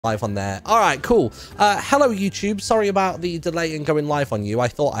live on there. All right, cool. Hello, YouTube. Sorry about the delay in going live on you. I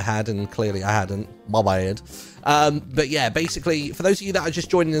thought I had, and clearly I hadn't. My bad. But yeah, basically, for those of you that are just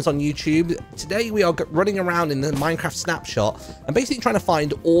joining us on YouTube, today we are running around in the Minecraft Snapshot and basically trying to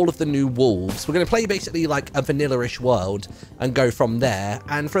find all of the new wolves. We're going to play basically like a vanilla-ish world and go from there.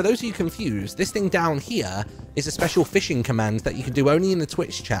 And for those of you confused, this thing down here is a special fishing command that you can do only in the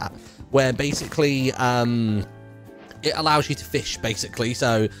Twitch chat, where basically it allows you to fish, basically.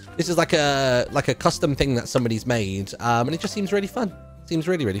 So this is like a custom thing that somebody's made, and it just seems really fun. Seems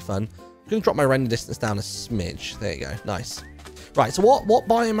really fun. I'm gonna drop my render distance down a smidge. There you go. Nice. Right, so what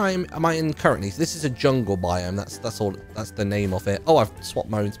biome am I in currently? So this is a jungle biome. That's all. That's the name of it. Oh, I've swapped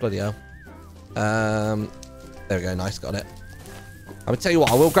modes. Bloody hell. There we go. Nice, got it. I'm gonna tell you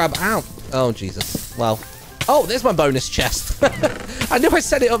what. I will grab out. Oh Jesus. Well. Oh, there's my bonus chest. I knew I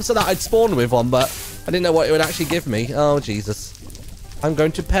set it up so that I'd spawn with one, but I didn't know what it would actually give me. Oh, Jesus. I'm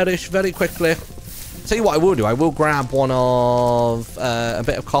going to perish very quickly. Tell you what I will do. I will grab one of a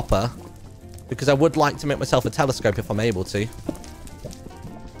bit of copper, because I would like to make myself a telescope if I'm able to.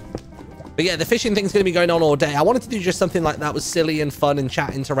 But yeah, the fishing thing's going to be going on all day. I wanted to do just something like that was silly and fun and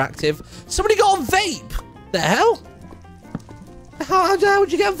chat interactive. Somebody got a vape! The hell? How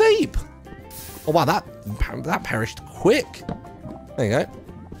would you get a vape? Oh, wow, that perished quick. There you go.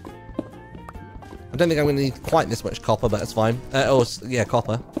 I don't think I'm going to need quite this much copper, but that's fine. Oh, yeah,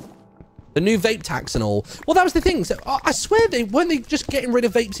 copper. The new vape tax and all. Well, that was the thing. So, I swear weren't they just getting rid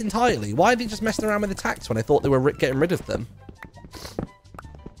of vapes entirely? Why are they just messing around with the tax when I thought they were getting rid of them?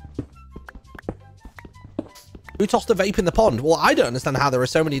 Who tossed a vape in the pond? Well, I don't understand how there are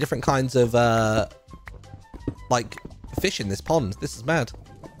so many different kinds of, like, fish in this pond. This is mad.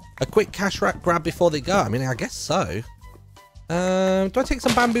 A quick cash rack grab before they go. I mean, I guess so. Do I take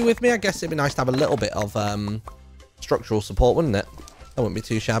some bamboo with me? I guess it'd be nice to have a little bit of structural support, wouldn't it? That wouldn't be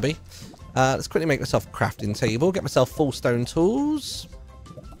too shabby. Let's quickly make myself a crafting table. Get myself full stone tools.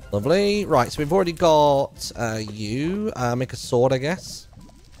 Lovely. Right, so we've already got you. Make a sword, I guess.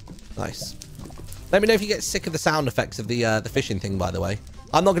 Nice. Let me know if you get sick of the sound effects of the fishing thing, by the way.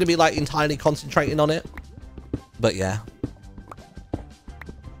 I'm not going to be, like, entirely concentrating on it. But, yeah.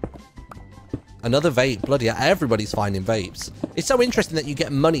 Another vape. Bloody hell. Everybody's finding vapes. It's so interesting that you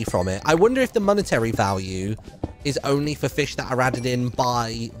get money from it. I wonder if the monetary value is only for fish that are added in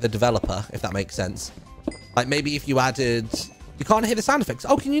by the developer, if that makes sense. Like, maybe if you added... You can't hear the sound effects.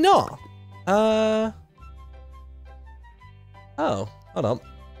 Oh, can you not? Oh, hold on.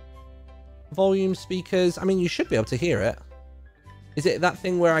 Volume speakers. I mean, you should be able to hear it. Is it that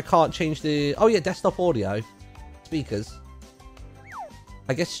thing where I can't change the... Oh, yeah, desktop audio. Speakers.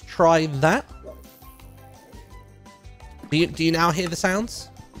 I guess try that. Do you now hear the sounds?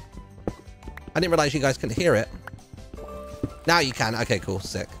 I didn't realize you guys couldn't hear it. Now you can. Okay, cool.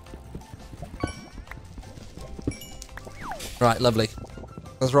 Sick. Right, lovely.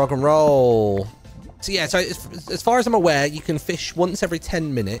 Let's rock and roll. So yeah, so as far as I'm aware, you can fish once every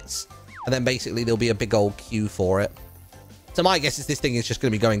 10 minutes. And then basically there'll be a big old queue for it. So my guess is this thing is just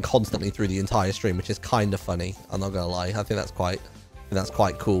going to be going constantly through the entire stream, which is kind of funny. I'm not going to lie. I think that's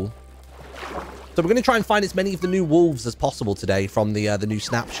quite cool. So we're going to try and find as many of the new wolves as possible today from the new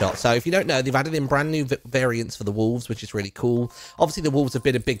Snapshot. So if you don't know, they've added in brand new variants for the wolves, which is really cool. Obviously, the wolves have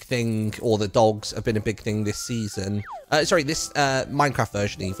been a big thing, or the dogs have been a big thing this season. Sorry, this Minecraft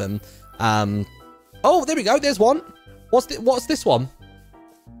version even. Oh, there we go. There's one. What's this one?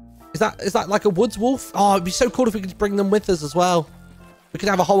 Is that like a woods wolf? Oh, it'd be so cool if we could bring them with us as well. We could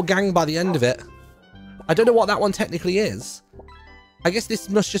have a whole gang by the end of it. I don't know what that one technically is. I guess this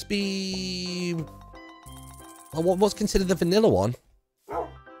must just be... What's considered the vanilla one? I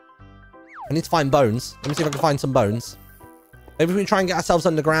need to find bones. Let me see if I can find some bones. Maybe we can try and get ourselves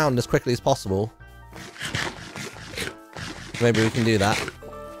underground as quickly as possible. Maybe we can do that.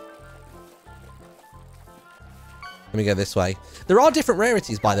 Let me go this way. There are different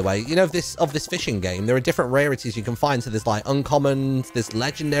rarities, by the way. You know, of this fishing game, there are different rarities you can find. So there's like uncommons, there's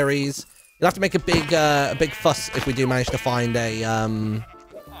legendaries. You'll have to make a big fuss if we do manage to find a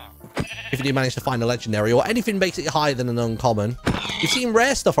legendary or anything basically higher than an uncommon. You've seen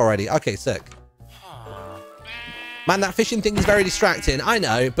rare stuff already. Okay, sick. Man, that fishing thing is very distracting. I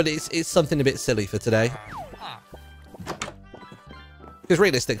know, but it's something a bit silly for today. Because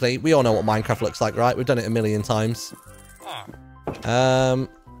realistically, we all know what Minecraft looks like, right? We've done it a million times.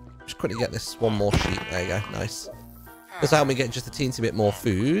 Just quickly get this one more sheep. There you go. Nice. This will help me get just a teensy bit more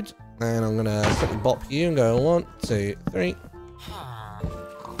food. And I'm going to quickly bop you and go 1, 2, 3.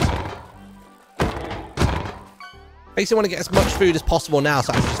 Basically, I want to get as much food as possible now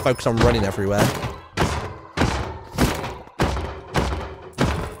so I can just focus on running everywhere.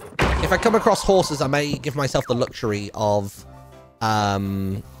 if I come across horses, I may give myself the luxury of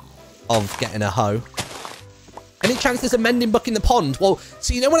getting a hoe. Any chance there's a mending book in the pond? Well,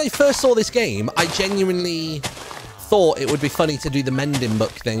 so you know when I first saw this game, I genuinely thought it would be funny to do the mending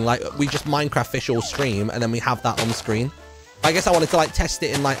book thing. Like, we just Minecraft fish all stream, and then we have that on screen. I guess I wanted to, like, test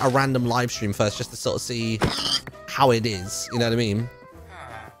it in, like, a random live stream first, just to sort of see how it is. You know what I mean?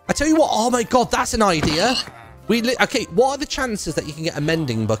 I tell you what, oh my god, that's an idea. Okay, what are the chances that you can get a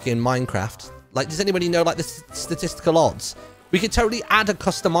mending book in Minecraft? Like, does anybody know, like, the statistical odds? We could totally add a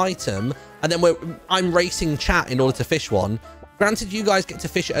custom item, and then I'm racing chat in order to fish one. Granted, you guys get to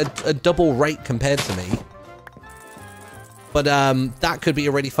fish at a double rate compared to me. But that could be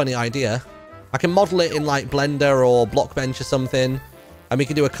a really funny idea. I can model it in, like, Blender or Blockbench or something, and we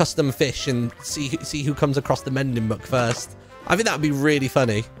can do a custom fish and see who comes across the mending book first. I think that would be really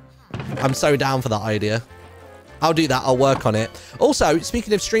funny. I'm so down for that idea. I'll do that. I'll work on it. Also,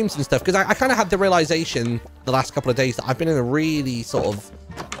 speaking of streams and stuff, because I kind of had the realization the last couple of days that I've been in a really sort of,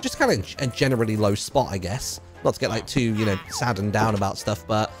 just kind of a generally low spot, I guess. Not to get, like, too, you know, sad and down about stuff,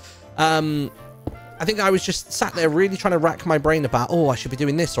 but I think I was just sat there really trying to rack my brain about, oh, I should be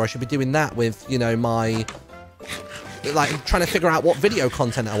doing this or I should be doing that with, you know, my, like, trying to figure out what video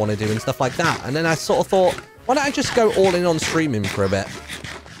content I want to do and stuff like that. And then I sort of thought, why don't I just go all in on streaming for a bit?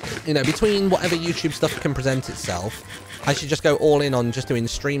 You know, between whatever YouTube stuff can present itself, I should just go all in on just doing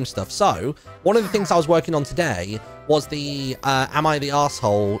stream stuff. So, one of the things I was working on today was the Am I the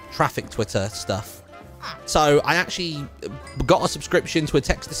Arsehole traffic Twitter stuff. So, I actually got a subscription to a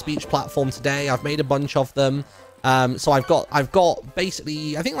text-to-speech platform today. I've made a bunch of them. So, I've got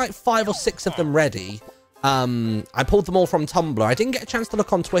basically, I think like 5 or 6 of them ready. I pulled them all from Tumblr. I didn't get a chance to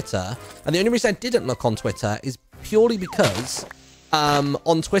look on Twitter. And the only reason I didn't look on Twitter is purely because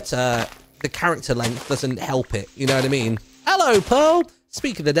on Twitter, the character length doesn't help it. You know what I mean? Hello, Pearl.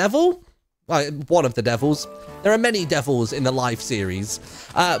 Speak of the devil. Well, one of the devils. There are many devils in the live series.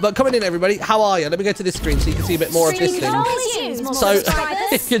 But coming in, everybody. How are you? Let me go to this screen so you can see a bit more of this thing. So,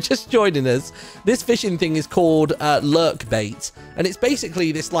 if you're just joining us, this fishing thing is called Lurk Bait. And it's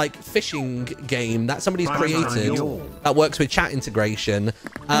basically this, like, fishing game that somebody's created that works with chat integration.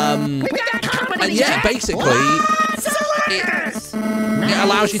 And yeah, basically, it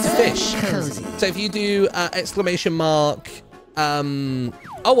allows you to fish. So if you do exclamation mark... oh,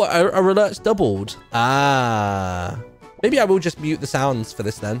 our alert's doubled. Ah. Maybe I will just mute the sounds for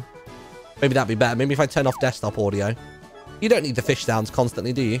this then. Maybe that'd be better. Maybe if I turn off desktop audio. You don't need the fish sounds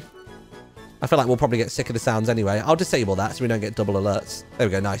constantly, do you? I feel like we'll probably get sick of the sounds anyway. I'll disable that so we don't get double alerts. There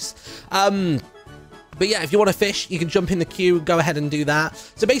we go, nice. But yeah, if you want to fish, you can jump in the queue, go ahead and do that.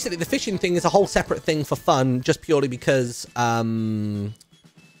 So basically, the fishing thing is a whole separate thing for fun, just purely because... oh,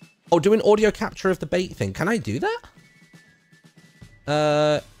 doing audio capture of the bait thing. Can I do that?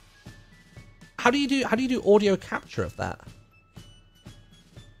 How do you do audio capture of that?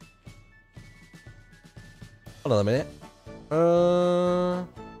 Hold on a minute.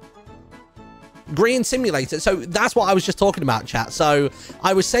 Green Simulator. So that's what I was just talking about, chat. So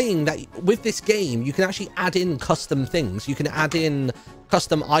I was saying that with this game, you can actually add in custom things. You can add in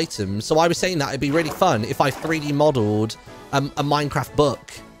custom items. So I was saying that it'd be really fun if I 3D modeled a Minecraft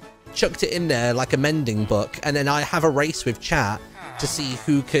book, chucked it in there like a mending book, and then I have a race with chat to see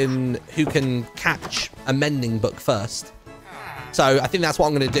who can catch a mending book first. So I think that's what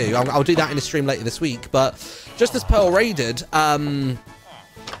I'm going to do. I'll do that in a stream later this week. But just as Pearl raided,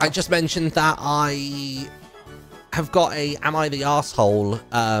 I just mentioned that I have got a Am I the Arsehole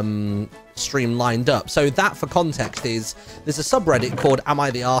stream lined up. So that, for context, is there's a subreddit called Am I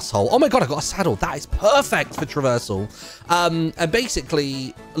the Arsehole? Oh my god, I got a saddle. That is perfect for traversal. And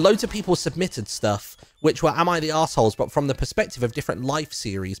basically, loads of people submitted stuff which were Am I the Arseholes, but from the perspective of different Life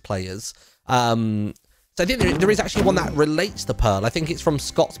series players. So I think there is actually one that relates to Pearl. I think it's from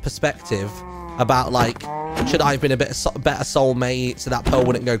Scott's perspective about, like, should I have been a better soulmate so that Pearl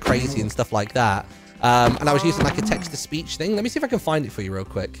wouldn't go crazy and stuff like that. And I was using, like, a text-to-speech thing. Let me see if I can find it for you real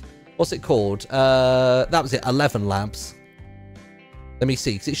quick. What's it called? That was it, 11 Labs. Let me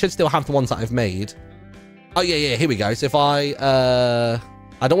see, because it should still have the ones that I've made. Oh, yeah, here we go. So if I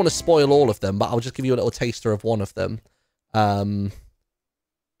don't want to spoil all of them, but I'll just give you a little taster of one of them.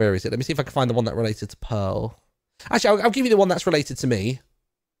 Where is it? Let me see if I can find the one that related to Pearl. Actually, I'll give you the one that's related to me.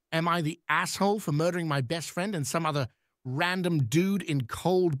 Am I the asshole for murdering my best friend and some other random dude in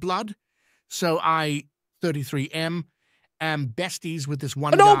cold blood? So I, 33M, am besties with this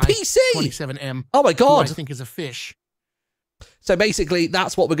one guy, PC! 27M, oh my god, who I think is a fish. So basically,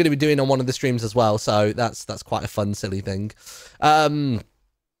 that's what we're going to be doing on one of the streams as well. So that's quite a fun, silly thing.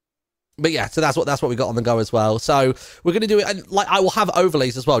 But yeah, so that's what we got on the go as well. So we're going to do it, and like I will have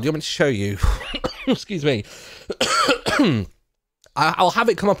overlays as well. Do you want me to show you? Excuse me. I'll have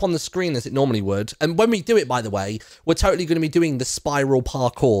it come up on the screen as it normally would. And when we do it, by the way, we're totally going to be doing the spiral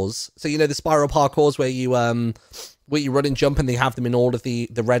parkours. So, you know, the spiral parkours where you run and jump, and they have them in all of the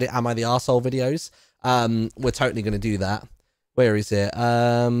Reddit Am I the Arsehole videos. We're totally going to do that. Where is it?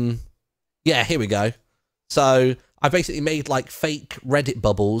 Yeah, here we go. So I basically made like fake Reddit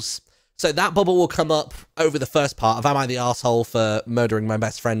bubbles. So that bubble will come up over the first part of Am I the Arsehole for murdering my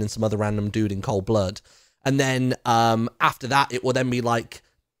best friend and some other random dude in cold blood. And then after that, it will then be like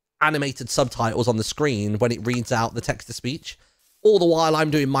animated subtitles on the screen when it reads out the text-to-speech. All the while I'm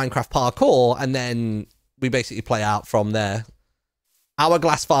doing Minecraft parkour, and then we basically play out from there.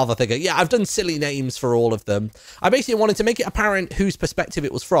 Hourglass father figure. Yeah, I've done silly names for all of them. I basically wanted to make it apparent whose perspective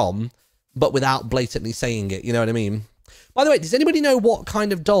it was from, but without blatantly saying it, you know what I mean? By the way, does anybody know what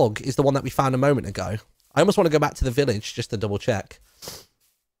kind of dog is the one that we found a moment ago? I almost want to go back to the village just to double check.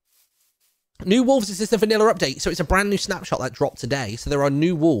 New wolves is this a vanilla update? So it's a brand new snapshot that dropped today. So there are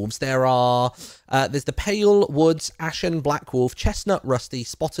new wolves. There are, there's the pale woods, ashen black wolf, chestnut rusty,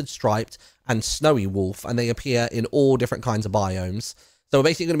 spotted striped, and snowy wolf. And they appear in all different kinds of biomes. So we're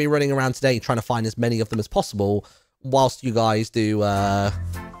basically going to be running around today trying to find as many of them as possible whilst you guys do a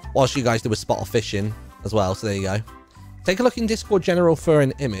spot of fishing as well. So there you go. Take a look in Discord General for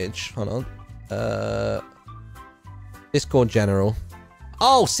an image. Hold on. Discord General.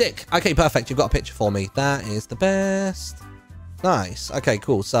 Oh, sick. Okay, perfect. You've got a picture for me. That is the best. Nice. Okay,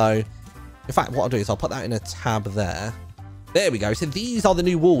 cool. So, in fact, what I'll do is I'll put that in a tab there. There we go. So these are the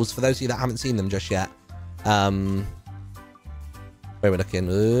new wolves for those of you that haven't seen them just yet. Where we're looking.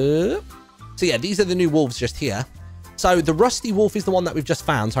 So yeah, these are the new wolves just here. So the rusty wolf is the one that we've just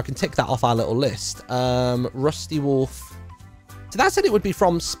found. So I can tick that off our little list. Rusty wolf. So that said it would be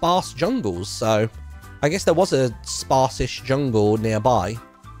from sparse jungles. So I guess there was a sparse-ish jungle nearby.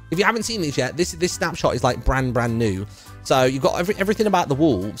 If you haven't seen these yet, this snapshot is like brand new. So you've got everything about the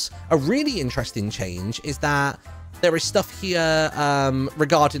wolves. A really interesting change is that there is stuff here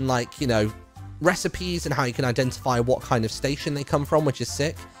regarding like, you know, recipes and how you can identify what kind of station they come from, which is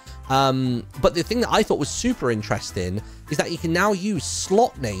sick. But the thing that I thought was super interesting is that you can now use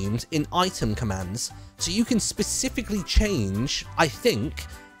slot names in item commands. So you can specifically change, I think,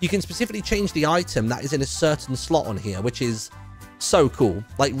 you can specifically change the item that is in a certain slot on here, which is so cool.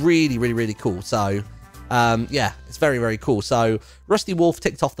 Like, really cool. So, yeah, it's very cool. So, Rusty Wolf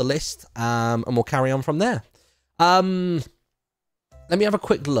ticked off the list, and we'll carry on from there. Let me have a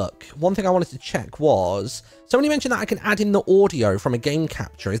quick look. One thing I wanted to check was, somebody mentioned that I can add in the audio from a game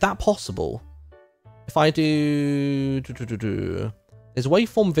capture. Is that possible? If I do... There's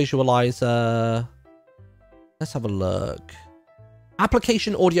waveform visualizer. Let's have a look.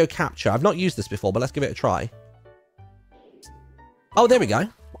 Application audio capture. I've not used this before, but let's give it a try. Oh, there we go.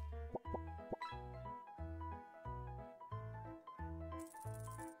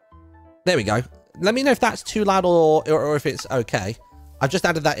 There we go. Let me know if that's too loud or if it's okay. I've just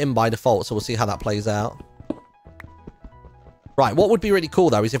added that in by default, so we'll see how that plays out. Right, what would be really cool,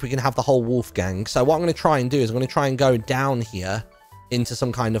 though, is if we can have the whole wolf gang. So what I'm going to try and do is I'm going to try and go down here into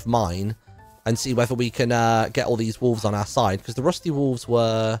some kind of mine and see whether we can get all these wolves on our side. Because the rusty wolves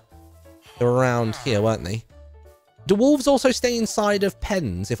were around here, weren't they? Do wolves also stay inside of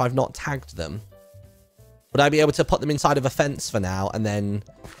pens if I've not tagged them? Would I be able to put them inside of a fence for now and then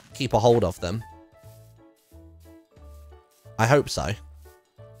keep a hold of them? I hope so.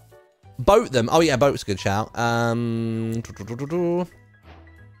 Boat them. Oh, yeah, boat's a good shout. Oh,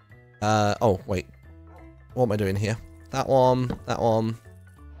 wait. What am I doing here? That one, that one.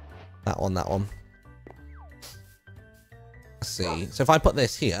 That one, that one. Let's see. So if I put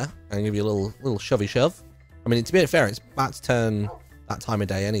this here and give you a little shovey shove. I mean, to be fair, it's about to turn that time of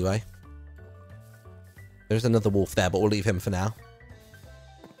day anyway. There's another wolf there, but we'll leave him for now.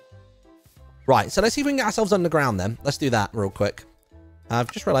 Right, so let's see if we can get ourselves underground then. Let's do that real quick.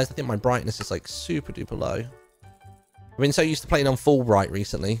 I've just realised I think my brightness is like super duper low. I've been so used to playing on full bright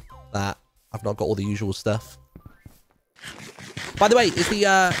recently that I've not got all the usual stuff. By the way, is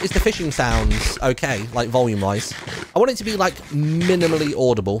the fishing sounds okay, like volume-wise? I want it to be, like, minimally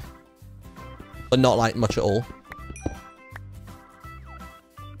audible, but not, like, much at all.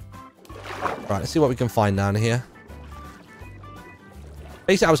 Right, let's see what we can find down here.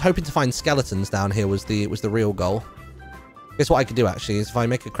 Basically, I was hoping to find skeletons down here was the real goal. Guess what I could do, actually, is if I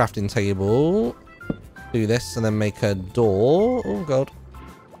make a crafting table, do this, and then make a door. Oh, God.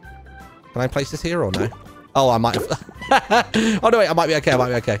 Can I place this here or no? Oh, I might have... Oh, no, wait, I might be okay, I might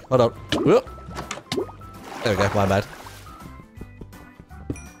be okay. Hold on. Whoop. There we go, my bad.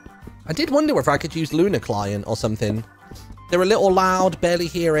 I did wonder if I could use Luna Client or something. They're a little loud, barely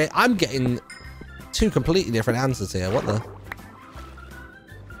hear it. I'm getting two completely different answers here. What the?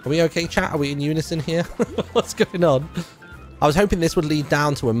 Are we okay, chat? Are we in unison here? What's going on? I was hoping this would lead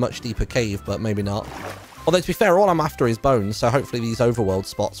down to a much deeper cave, but maybe not. Although, to be fair, all I'm after is bones, so hopefully these overworld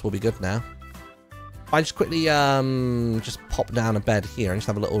spots will be good now. I just quickly just pop down a bed here and just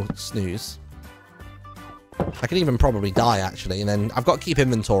have a little snooze. I can even probably die, actually, and then I've got to keep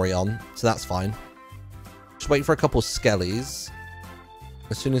inventory on, so that's fine. Just wait for a couple skellies.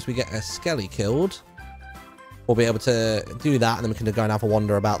 As soon as we get a skelly killed, we'll be able to do that, and then we can go and have a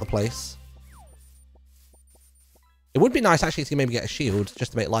wander about the place. It would be nice, actually, to maybe get a shield,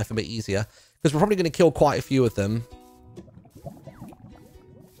 just to make life a bit easier, because we're probably going to kill quite a few of them.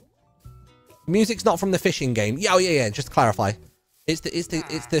 Music's not from the fishing game. Yeah, oh, yeah, just to clarify. It's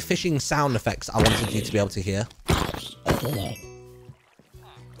the fishing sound effects I wanted you to be able to hear.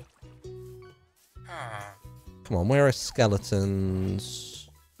 Come on, where are skeletons?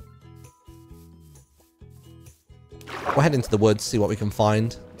 We'll head into the woods, see what we can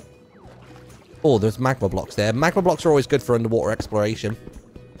find. Oh, there's magma blocks there. Magma blocks are always good for underwater exploration.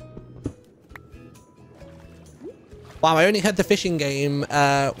 Wow, I only had the fishing game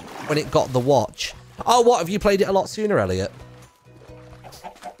when it got the watch. Oh, what? Have you played it a lot sooner, Elliot?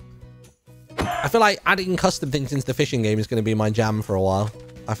 I feel like adding custom things into the fishing game is going to be my jam for a while.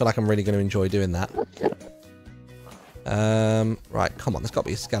 I feel like I'm really going to enjoy doing that. Right, come on. There's got to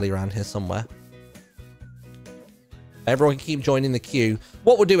be a skelly around here somewhere. Everyone can keep joining the queue.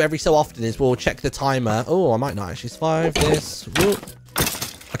 What we'll do every so often is we'll check the timer. Oh, I might not actually survive this. Whoop.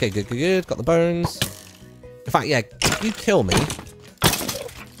 Okay, good, good, good. Got the bones. In fact, yeah, if you kill me...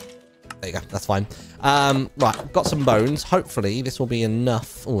 There you go. That's fine. Right, got some bones. Hopefully, this will be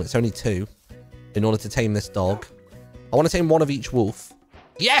enough. Oh, it's only 2. In order to tame this dog. I want to tame one of each wolf.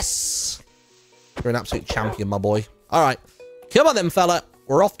 Yes! You're an absolute champion, my boy. All right. Come on then, fella.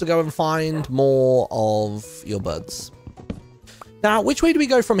 We're off to go and find more of your buds. Now, which way do we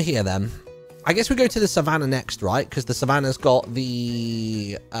go from here, then? I guess we go to the savannah next, right? Because the savannah's got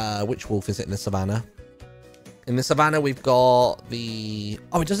the... which wolf is it in the savannah? In the savannah, we've got the...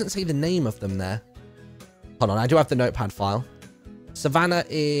 Oh, it doesn't say the name of them there. Hold on, I do have the notepad file. Savannah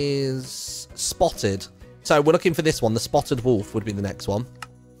is spotted. So we're looking for this one. The spotted wolf would be the next one.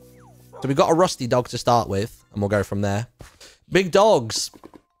 So we've got a rusty dog to start with, and we'll go from there. Big dogs.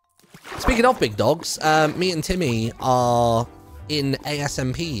 Speaking of big dogs, me and Timmy are in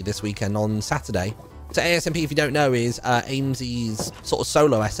ASMP this weekend on Saturday. So ASMP, if you don't know, is Aimsy's sort of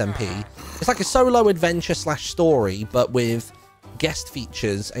solo SMP. It's like a solo adventure / story, but with guest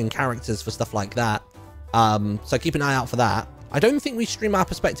features and characters for stuff like that. So keep an eye out for that. I don't think we stream our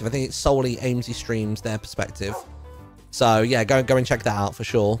perspective. I think it's solely Aimsy streams their perspective. So yeah, go and check that out for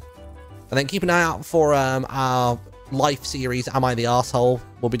sure. And then keep an eye out for our life series, Am I the Arsehole?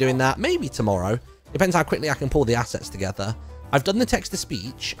 We'll be doing that maybe tomorrow. Depends how quickly I can pull the assets together. I've done the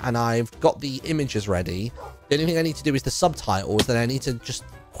text-to-speech and I've got the images ready. The only thing I need to do is the subtitles, then I need to just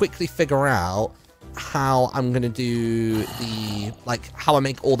quickly figure out how I'm going to do the, like, how I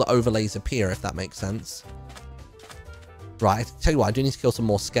make all the overlays appear, if that makes sense. Right, tell you what, I do need to kill some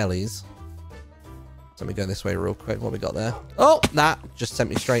more skellies. So let me go this way real quick. What we got there? Oh, that just sent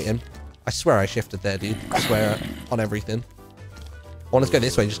me straight in. I swear I shifted there, dude. I swear on everything. I want to go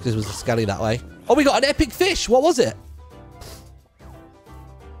this way just because it was a skelly that way. Oh, we got an epic fish. What was it?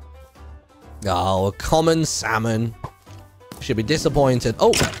 Oh, a common salmon. Should be disappointed.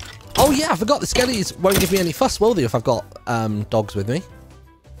 Oh, oh yeah, I forgot the skellies won't give me any fuss, will they, if I've got dogs with me?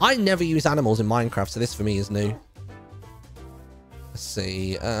 I never use animals in Minecraft, so this for me is new. Let's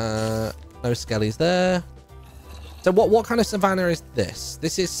see. No skellies there. So what kind of savannah is this?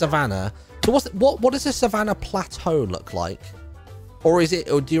 This is savannah. So what does a savannah plateau look like? Or is it,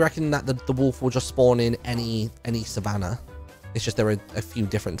 or do you reckon that the wolf will just spawn in any savannah? It's just there are a few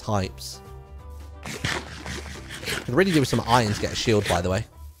different types. Could really do with some iron to get a shield, by the way.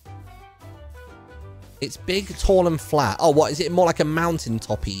 It's big, tall, and flat. Oh, what is it? More like a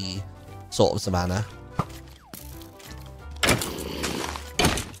mountain-toppy sort of savannah.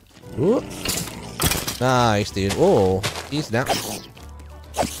 Ooh. Nice, dude. Oh, easy now.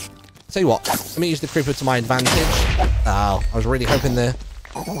 Tell you what, let me use the creeper to my advantage. Oh, I was really hoping there.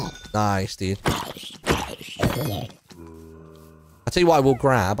 Nice, dude. I'll tell you what I will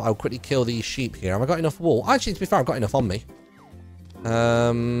grab. I'll quickly kill these sheep here. Have I got enough wool? Actually, to be fair, I've got enough on me.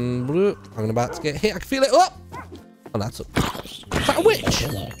 I'm about to get hit. I can feel it. Oh, oh that's a... Is that a witch?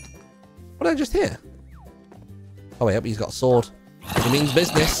 What did I just hear? Oh, wait, he's got a sword. It means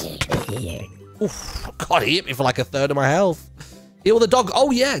business. Oof, God, he hit me for like a third of my health. Heal the dog.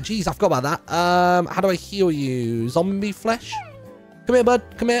 Oh, yeah. Jeez, I forgot about that. How do I heal you? Zombie flesh? Come here, bud.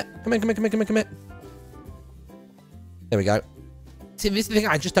 Come here. Come here, come here, come here, come here, come here. There we go. See, this is the thing.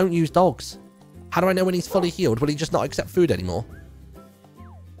 I just don't use dogs. How do I know when he's fully healed? Will he just not accept food anymore?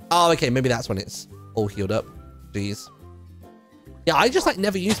 Oh, okay. Maybe that's when it's all healed up. Jeez. Yeah, I just, like,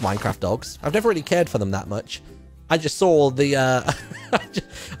 never use Minecraft dogs. I've never really cared for them that much. I just saw the,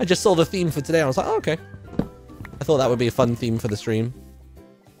 I just saw the theme for today. I was like, oh, okay. I thought that would be a fun theme for the stream.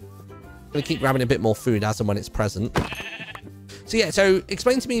 I'm going to keep grabbing a bit more food as and when it's present. So, yeah, so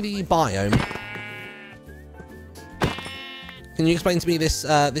explain to me the biome. Can you explain to me this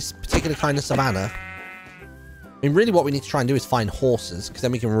this particular kind of savanna? I mean, really what we need to try and do is find horses, because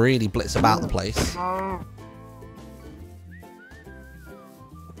then we can really blitz about the place.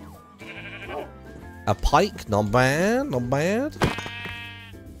 A pike, not bad, not bad.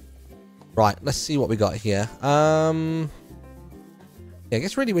 Right, let's see what we got here. Yeah, I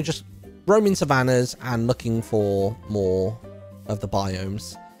guess really we're just roaming savannas and looking for more of the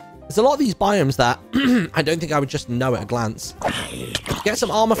biomes. There's a lot of these biomes that I don't think I would just know at a glance. Get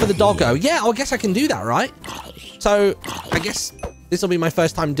some armor for the doggo. Yeah, I guess I can do that, right? So, I guess this will be my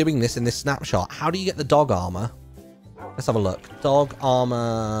first time doing this in this snapshot. How do you get the dog armor? Let's have a look. Dog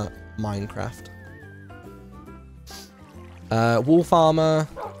armor, Minecraft. Wolf armor.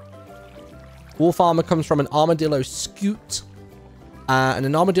 Wolf armor comes from an armadillo scute. And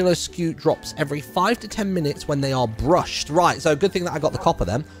an armadillo scute drops every 5 to 10 minutes when they are brushed. Right, so good thing that I got the copper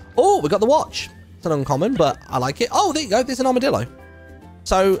then. Oh, we got the watch. It's an uncommon, but I like it. Oh, there you go. There's an armadillo.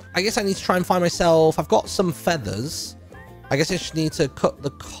 So I guess I need to try and find myself. I've got some feathers. I guess I just need to cut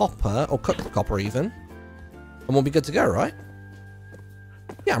the copper, or cook the copper even. And we'll be good to go, right?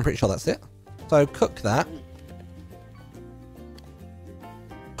 Yeah, I'm pretty sure that's it. So cook that.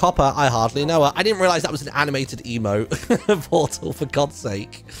 Copper, I hardly know her. I didn't realize that was an animated emote. Portal, for God's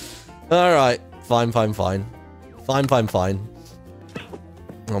sake. All right. Fine, fine, fine. Fine, fine, fine.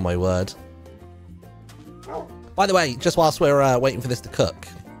 Oh, my word. By the way, just whilst we're waiting for this to cook,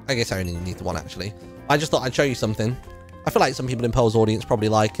 I guess I only need the one, actually. I just thought I'd show you something. I feel like some people in Pearl's audience probably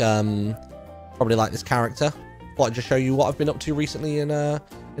like this character. Thought I'd just show you what I've been up to recently in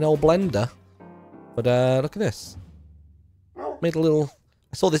old Blender. But look at this. Made a little...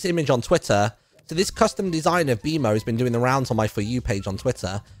 I saw this image on Twitter. So this custom design of BMO has been doing the rounds on my For You page on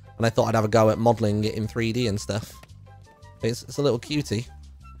Twitter. And I thought I'd have a go at modeling it in 3D and stuff. It's a little cutie.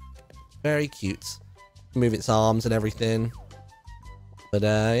 Very cute. Move its arms and everything. But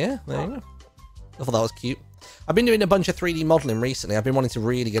yeah, there you go. I thought that was cute. I've been doing a bunch of 3D modeling recently. I've been wanting to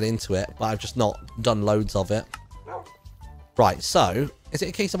really get into it, but I've just not done loads of it. Right, so is it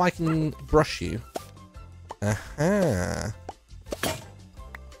a case of I can brush you? Aha.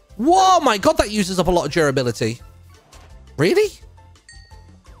 Whoa, my God, that uses up a lot of durability. Really?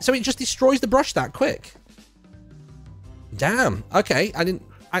 So it just destroys the brush that quick? Damn. Okay, I didn't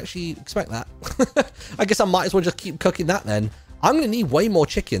actually expect that. I guess I might as well just keep cooking that then. I'm going to need way more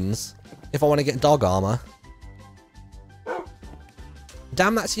chickens if I want to get dog armor.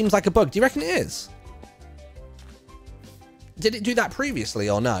 Damn, that seems like a bug. Do you reckon it is? Did it do that previously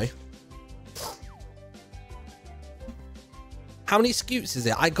or no? How many scoots is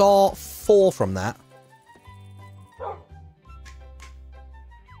it? I got 4 from that.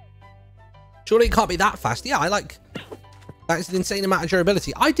 Surely it can't be that fast. Yeah, that's an insane amount of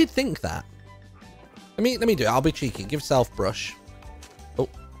durability. I did think that. Let me do it. I'll be cheeky. Give self brush. Oh.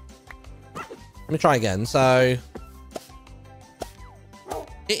 Let me try again. So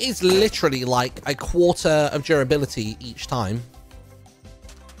it is literally like a quarter of durability each time.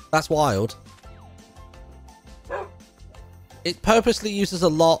 That's wild. It purposely uses a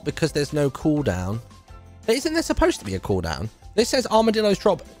lot because there's no cooldown. But isn't there supposed to be a cooldown? This says armadillos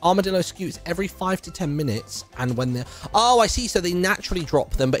drop armadillo scoots every 5 to 10 minutes, and when they're... Oh, I see. So they naturally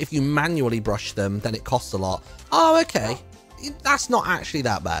drop them, but if you manually brush them, then it costs a lot. Oh, okay. That's not actually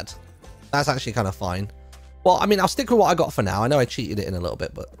that bad. That's actually kind of fine. Well, I mean, I'll stick with what I got for now. I know I cheated it in a little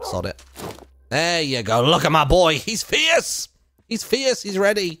bit, but sod it. There you go. Look at my boy. He's fierce. He's fierce. He's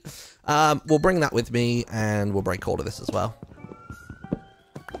ready. We'll bring that with me, and we'll break all of this as well.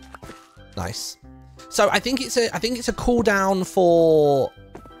 Nice. So I think it's a cooldown for,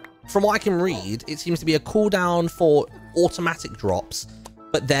 from what I can read, it seems to be a cooldown for automatic drops,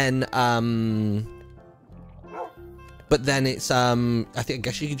 but then it's I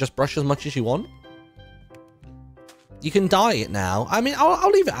guess you can just brush as much as you want. You can dye it now. I mean, I'll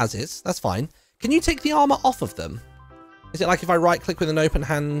leave it as is. That's fine. Can you take the armor off of them? Is it like if I right click with an open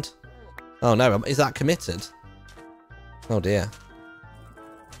hand? Oh no, is that committed? Oh dear.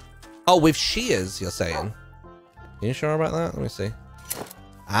 Oh, with shears, you're saying? You sure about that? Let me see.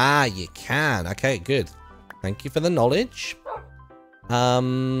 Ah, you can. Okay, good. Thank you for the knowledge.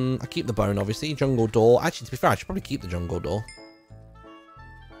 I keep the bone, obviously. Jungle door. Actually, to be fair, I should probably keep the jungle door.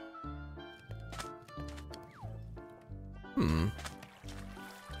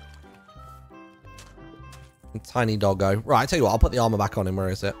 Tiny doggo. Right, I tell you what, I'll put the armor back on him. Where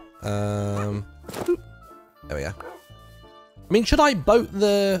is it? There we go. I mean, should I boat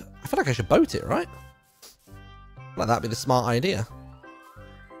the... I feel like I should boat it, right? Like that'd be the smart idea.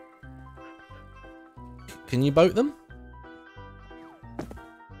 Can you boat them?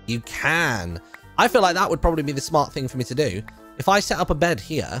 You can. I feel like that would probably be the smart thing for me to do. If I set up a bed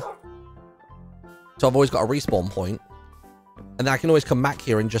here, so I've always got a respawn point, and then I can always come back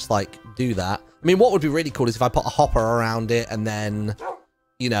here and just like do that. I mean, what would be really cool is if I put a hopper around it and then,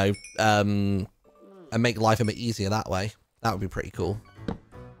 you know, and make life a bit easier that way. That would be pretty cool.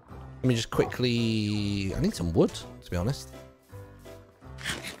 Let me just quickly... I need some wood, to be honest.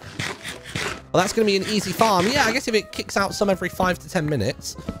 Well, that's going to be an easy farm. Yeah, I guess if it kicks out some every 5 to 10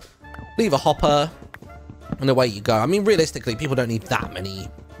 minutes, leave a hopper, and away you go. I mean, realistically, people don't need that many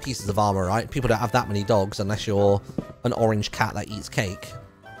pieces of armor, right? People don't have that many dogs unless you're an orange cat that eats cake,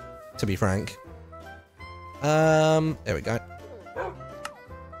 to be frank. There we go.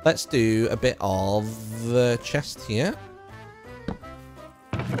 Let's do a bit of the chest here.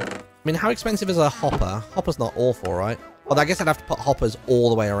 I mean, how expensive is a hopper? Hopper's not awful, right? Well, I guess I'd have to put hoppers all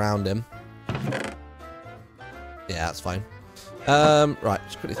the way around him. Yeah, that's fine. Right,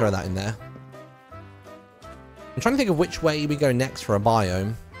 just quickly throw that in there. I'm trying to think of which way we go next for a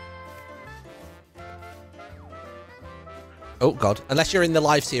biome. Oh, God. Unless you're in the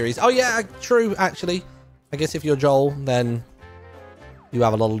live series. Oh, yeah, true, actually. I guess if you're Joel, then you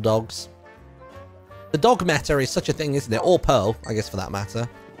have a lot of dogs. The dog meta is such a thing, isn't it? Or Pearl, I guess, for that matter.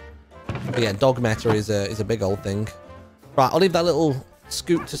 But yeah, dog meta is a big old thing. Right, I'll leave that little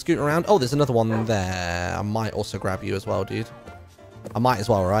scoot around. Oh, there's another one there. I might also grab you as well, dude. I might as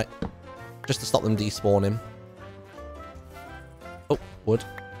well, right? Just to stop them despawning. Oh, wood.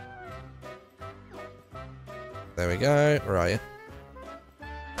 There we go. Where are you?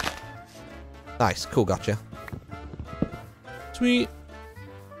 Nice. Cool, gotcha. Sweet.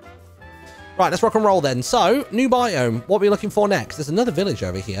 Right, let's rock and roll then. So, new biome. What are we looking for next? There's another village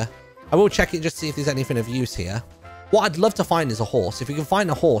over here. I will check it just to see if there's anything of use here. What I'd love to find is a horse. If we can find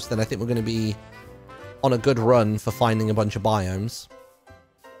a horse, then I think we're going to be on a good run for finding a bunch of biomes.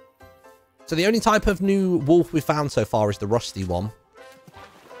 So the only type of new wolf we've found so far is the rusty one,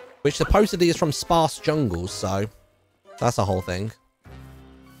 which supposedly is from sparse jungles, so that's a whole thing.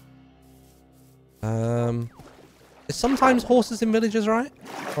 Is sometimes horses in villages, right?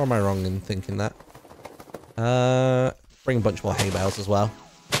 Or am I wrong in thinking that? Bring a bunch more hay bales as well.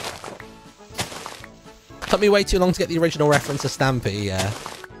 Took me way too long to get the original reference to Stampy, yeah.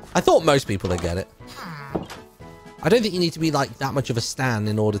 I thought most people would get it. I don't think you need to be like that much of a stan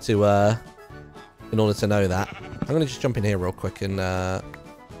in order to know that. I'm gonna just jump in here real quick and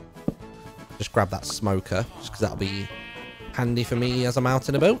just grab that smoker, just because that'll be handy for me as I'm out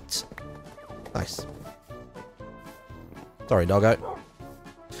and about. Nice. Sorry, doggo.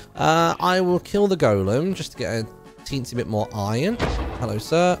 I will kill the golem just to get a teensy bit more iron. Hello,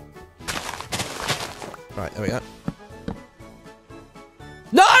 sir. Right, there we go.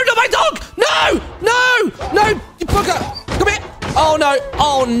 No, not my dog! No! No! No! You bugger! Come here! Oh, no!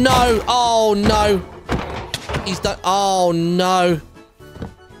 Oh, no! Oh, no! He's done... Oh, no!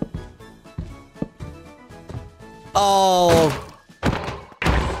 Oh!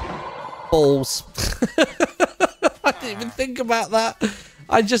 Balls. I didn't even think about that.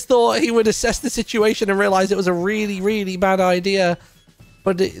 I just thought he would assess the situation and realize it was a really, really bad idea.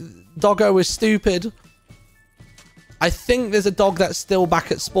 But doggo was stupid. I think there's a dog that's still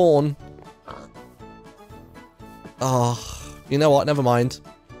back at spawn. Oh, you know what? Never mind.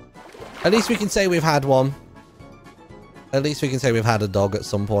 At least we can say we've had one. At least we can say we've had a dog at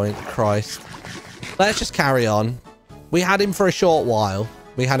some point. Christ. Let's just carry on. We had him for a short while.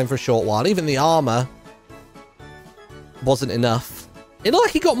 We had him for a short while. Even the armor wasn't enough. It looked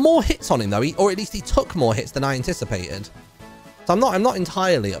like he got more hits on him though, or at least he took more hits than I anticipated. So I'm not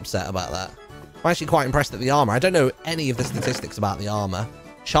entirely upset about that. I'm actually quite impressed at the armor. I don't know any of the statistics about the armor.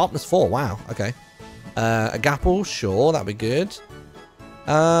 Sharpness 4, wow, okay. A gapple, sure, that'd be good.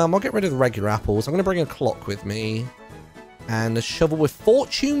 I'll get rid of the regular apples. I'm gonna bring a clock with me. And a shovel with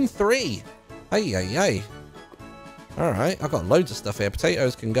fortune 3. Hey, hey, hey. Alright, I've got loads of stuff here.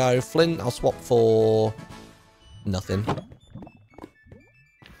 Potatoes can go. Flint, I'll swap for nothing.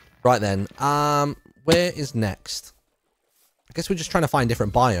 Right then, where is next? I guess we're just trying to find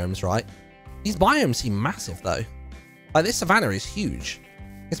different biomes, right? These biomes seem massive, though. Like, this savannah is huge.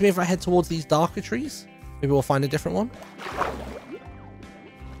 Guess maybe if I head towards these darker trees, maybe we'll find a different one.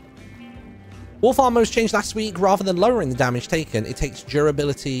 Wolf armor was changed last week. Rather than lowering the damage taken, it takes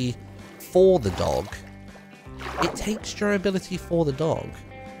durability for the dog. It takes durability for the dog.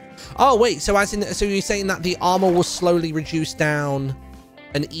 Oh, wait. So so you're saying that the armor will slowly reduce down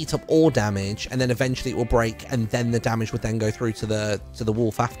and eat up all damage, and then eventually it will break, and then the damage would then go through to the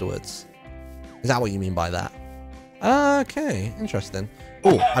wolf afterwards. Is that what you mean by that? Okay, interesting.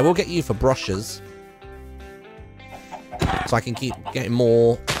 Oh, I will get you for brushes, so I can keep getting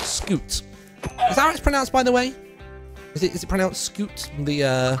more scoot. Is that how it's pronounced, by the way? Is it pronounced scoot?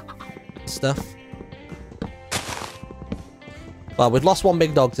 The stuff. Well, we've lost one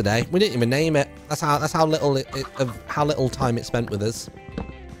big dog today. We didn't even name it. That's how little time it spent with us.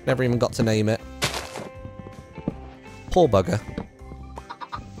 Never even got to name it. Poor bugger.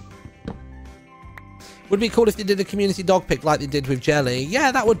 Would be cool if they did a community dog pick like they did with Jelly.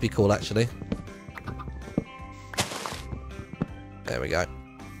 Yeah, that would be cool, actually. There we go.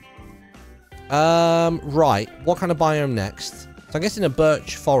 Right. What kind of biome next? So I'm guessing a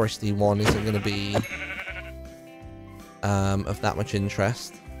birch foresty one isn't going to be of that much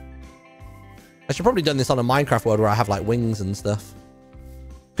interest. I should probably done this on a Minecraft world where I have like wings and stuff.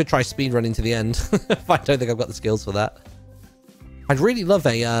 Could try speedrunning to the end. I don't think I've got the skills for that. I'd really love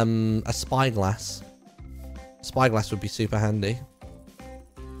a spyglass. Spyglass would be super handy.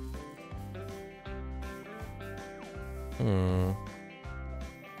 Trying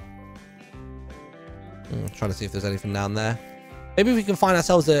to see if there's anything down there. Maybe we can find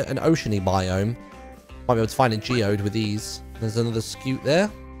ourselves an oceany biome. Might be able to find a geode with these. There's another scoot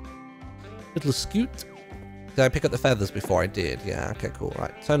there. Little scoot. Did I pick up the feathers before I did? Yeah, okay, cool.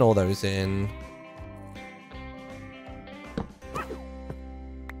 Right, turn all those in.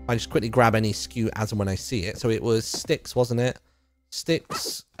 I just quickly grab any scoot as and when I see it. So it was sticks, wasn't it?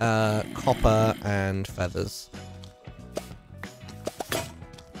 Sticks, copper, and feathers.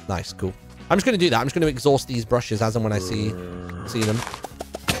 Nice, cool. I'm just going to do that. I'm just going to exhaust these brushes as and when I see them.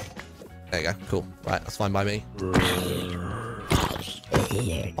 There you go. Cool. Right, that's fine by me.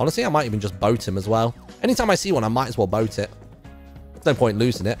 Honestly, I might even just boat him as well. Anytime I see one, I might as well boat it. There's no point in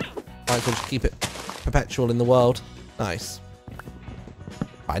losing it. Might as well just keep it perpetual in the world. Nice.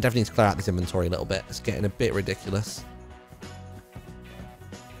 Right, I definitely need to clear out this inventory a little bit. It's getting a bit ridiculous.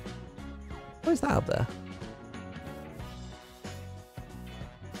 What is that up there?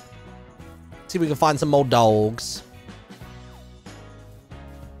 See if we can find some more dogs.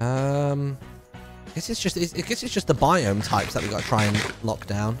 I guess it's just the biome types that we got to try and lock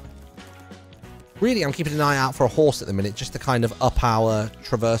down. Really, I'm keeping an eye out for a horse at the minute, just to kind of up our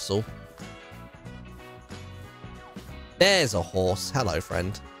traversal. There's a horse. Hello,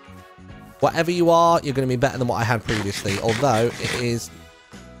 friend. Whatever you are, you're going to be better than what I had previously. Although it is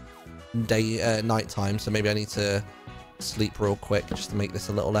night time, so maybe I need to sleep real quick just to make this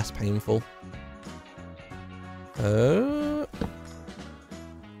a little less painful.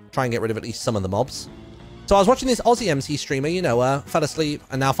 Try and get rid of at least some of the mobs. So I was watching this Aussie MC streamer, you know, fell asleep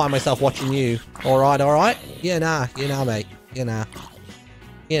and now find myself watching you. Alright, alright. Yeah, nah, mate. Yeah,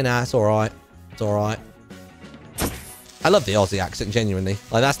 nah, it's alright. It's alright. I love the Aussie accent, genuinely.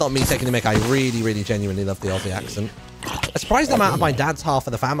 Like, that's not me taking the mick. I really, really genuinely love the Aussie accent. A surprising amount of my dad's half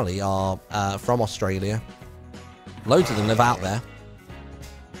of the family are from Australia. Loads of them live out there.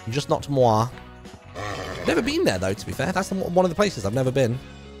 Just not moi. Never been there, though, to be fair. That's one of the places I've never been.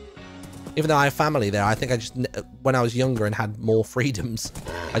 Even though I have family there, I think I just, when I was younger and had more freedoms,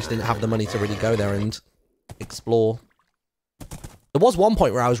 I just didn't have the money to really go there and explore. There was one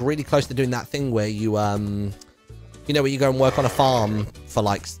point where I was really close to doing that thing where you, you know, where you go and work on a farm for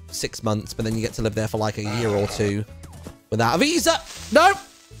like 6 months, but then you get to live there for like a year or two without a visa. No!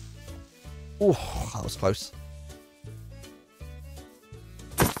 Oh, that was close.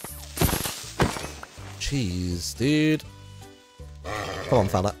 Jeez, dude. Come on,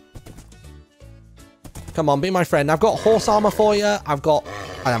 fella. Come on, be my friend. I've got horse armor for you. I haven't got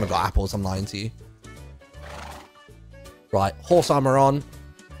apples. I'm lying to you. Right, horse armor on.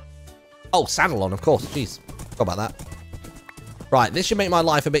 Oh, saddle on, of course. Jeez, forgot about that. Right, this should make my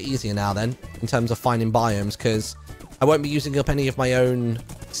life a bit easier now then, in terms of finding biomes, because I won't be using up any of my own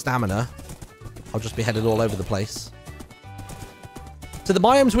stamina. I'll just be headed all over the place. So the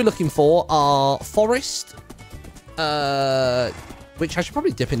biomes we're looking for are forest, which I should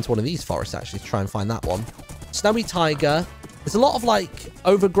probably dip into one of these forests, actually, to try and find that one. Snowy taiga. There's a lot of, like,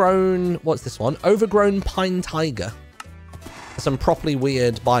 overgrown... What's this one? Overgrown pine taiga. There's some properly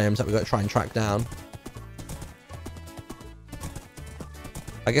weird biomes that we've got to try and track down.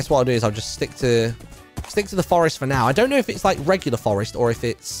 I guess what I'll do is I'll just stick to Stick to the forest for now. I don't know if it's like regular forest or if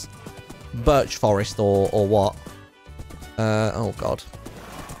it's birch forest or what. Oh god.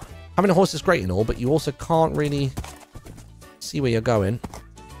 Having a horse is great and all, but you also can't really see where you're going.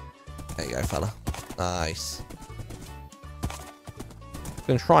 There you go, fella. Nice.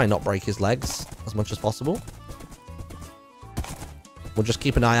 Gonna try and not break his legs as much as possible. We'll just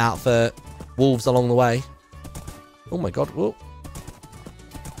keep an eye out for wolves along the way. Oh my god, whoa.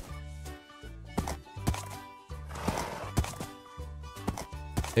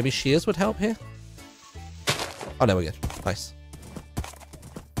 Maybe shears would help here? Oh, no, we're good. Nice.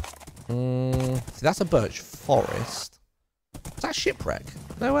 See, that's a birch forest. Is that shipwreck?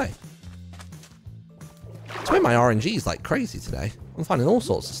 No way. It's where my RNG is like crazy today. I'm finding all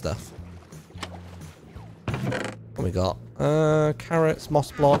sorts of stuff. What we got? Carrots,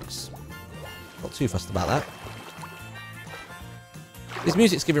 moss blocks. Not too fussed about that. This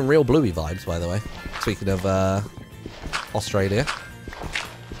music's giving real Bluey vibes, by the way. Speaking of Australia.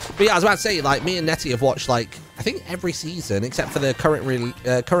 But yeah, I was about to say, like, me and Nettie have watched, like, I think every season, except for the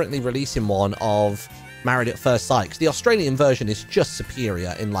currently releasing one of Married at First Sight. 'Cause the Australian version is just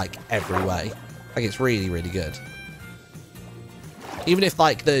superior in, like, every way. Like, it's really, really good. Even if,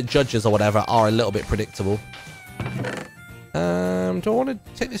 like, the judges or whatever are a little bit predictable. Do I want to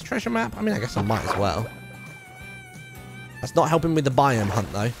take this treasure map? I mean, I guess I might as well. That's not helping with the biome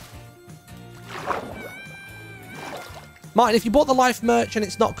hunt, though. Martyn, if you bought the life merch and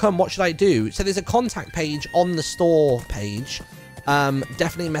it's not come, what should I do? So there's a contact page on the store page.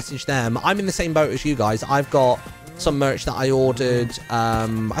 Definitely message them. I'm in the same boat as you guys. I've got some merch that I ordered.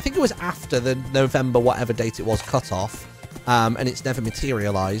 I think it was after the November, whatever date it was, cut off. And it's never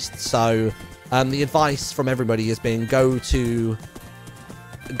materialized. So the advice from everybody has been go to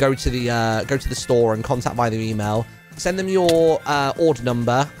the store and contact by their email. Send them your order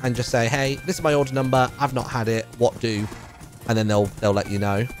number and just say, hey, this is my order number. I've not had it. What do? And then they'll let you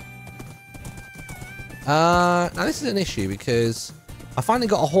know. Now this is an issue because I finally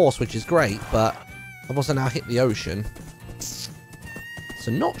got a horse, which is great, but I've also now hit the ocean.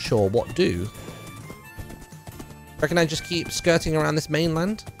 So not sure what do. Reckon I just keep skirting around this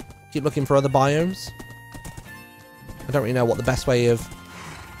mainland? Keep looking for other biomes? I don't really know what the best way of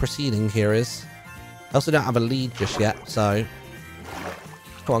proceeding here is. I also don't have a lead just yet, so...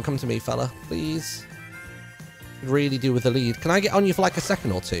 Come on, come to me, fella. Please. Could really do with a lead. Can I get on you for like a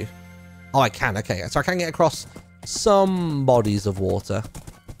second or two? Oh, I can. Okay, so I can get across some bodies of water.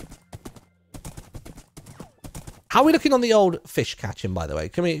 How are we looking on the old fish catching, by the way?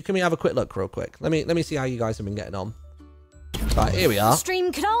 Can we have a quick look real quick? Let me see how you guys have been getting on. Right, here we are.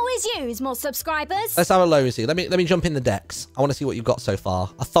 Stream could always use more subscribers. Let's have a low-see. Let me jump in the decks. I want to see what you've got so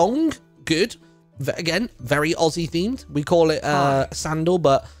far. A thong, good. Again, very Aussie themed. We call it a sandal,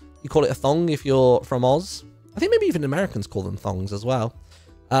 but you call it a thong if you're from Oz. I think maybe even Americans call them thongs as well.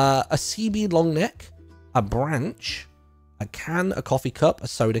 A seaweed long neck, a branch, a can, a coffee cup, a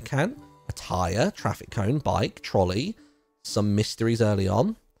soda can, a tire, traffic cone, bike, trolley, some mysteries early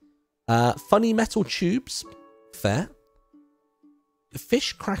on. Funny metal tubes, fair.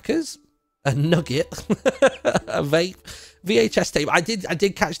 Fish crackers, a nugget, a vape, VHS tape. I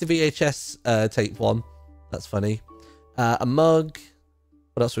did catch the VHS tape one. That's funny. A mug.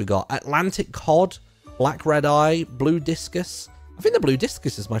 What else we got? Atlantic cod, black red eye, blue discus. I think the blue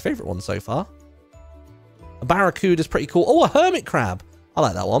discus is my favorite one so far. A barracuda is pretty cool. Oh, a hermit crab. I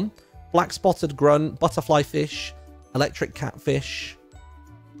like that one. Black spotted grunt, butterfly fish, electric catfish,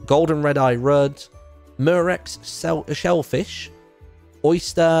 golden red eye rudd, murex shellfish,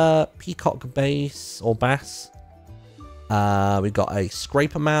 oyster, peacock bass or bass. We've got a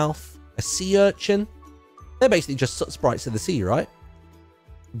scraper mouth, a sea urchin. They're basically just sprites of the sea, right?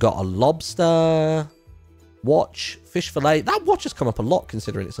 Got a lobster, watch, fish fillet. That watch has come up a lot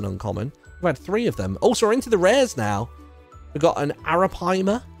considering it's an uncommon. We've had 3 of them. Also, we're into the rares now. We've got an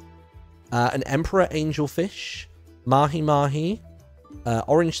arapaima, an emperor angelfish, mahi-mahi,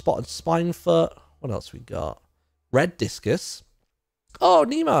 orange spotted spinefoot. What else we got? Red discus. Oh,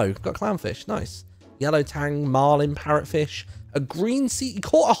 Nemo. Got clownfish. Nice. Yellow tang, marlin, parrotfish. A green sea. He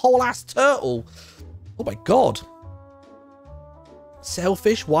caught a whole ass turtle. Oh my god.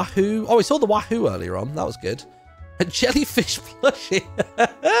 Sailfish, wahoo. Oh, we saw the wahoo earlier on. That was good. A jellyfish plushie.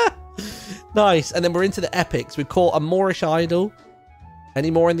 Nice. And then we're into the epics. We caught a Moorish idol.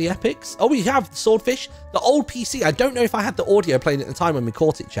 Any more in the epics? Oh, we have swordfish. The old PC. I don't know if I had the audio playing at the time when we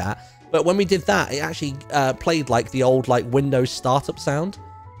caught it, chat. But when we did that, it actually played like the old like Windows startup sound,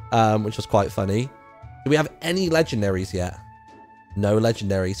 which was quite funny. Do we have any legendaries yet? No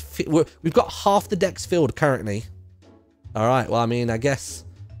legendaries. We've got half the decks filled currently. All right. Well, I mean, I guess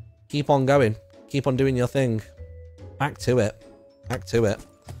keep on going. Keep on doing your thing. Back to it. Back to it.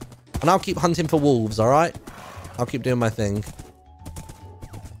 And I'll keep hunting for wolves, alright? I'll keep doing my thing.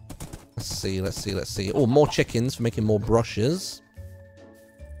 Let's see, let's see, let's see. Oh, more chickens for making more brushes.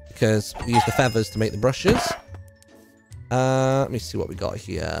 Because we use the feathers to make the brushes. Let me see what we got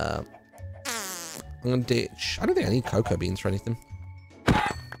here. I'm going to ditch. I don't think I need cocoa beans for anything.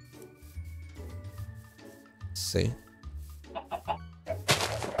 Let's see.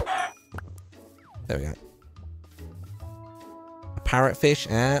 There we go. A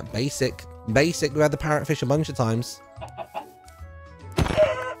parrotfish. Basic. Basic. We had the parrotfish a bunch of times.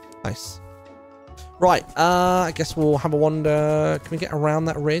 Nice. Right. I guess we'll have a wander. Can we get around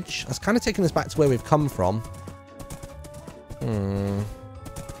that ridge? That's kind of taking us back to where we've come from.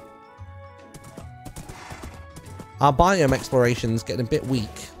 Our biome exploration's getting a bit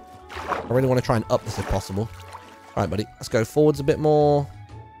weak. I really want to try and up this if possible. Right, buddy. Let's go forwards a bit more.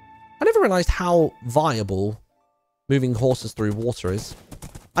 I never realized how viable moving horses through water is.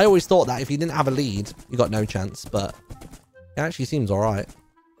 I always thought that if you didn't have a lead, you got no chance, but it actually seems alright.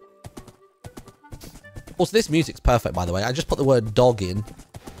 Also, this music's perfect, by the way. I just put the word dog in, and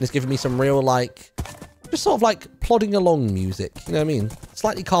it's giving me some real, like, just sort of like plodding along music. You know what I mean?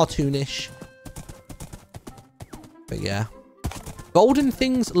 Slightly cartoonish. But yeah. Golden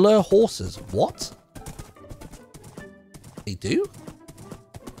things lure horses. What? They do?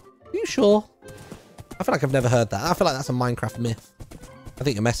 Are you sure? I feel like I've never heard that. I feel like that's a Minecraft myth. I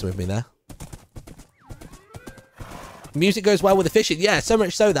think you're messing with me there. Music goes well with the fishing. Yeah, so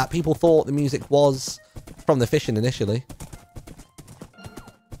much so that people thought the music was from the fishing initially.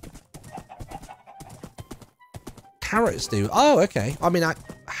 Carrots do. Oh, okay. I mean, I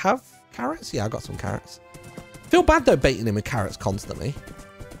have carrots. Yeah, I got some carrots. Feel bad though baiting him with carrots constantly.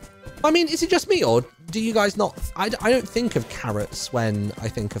 I mean, is it just me or do you guys not? I don't think of carrots when I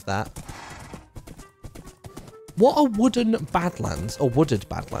think of that. What are wooden badlands or wooded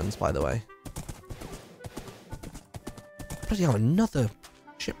badlands, by the way? Bloody hell, another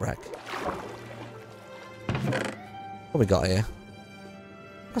shipwreck. What we got here?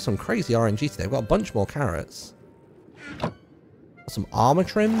 Got some crazy RNG today. We've got a bunch more carrots. Got some armor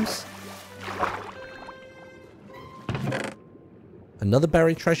trims. Another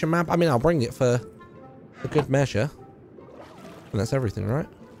buried treasure map. I mean, I'll bring it for a good measure. And that's everything, right?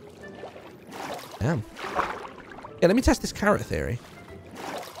 Damn. Yeah, let me test this carrot theory.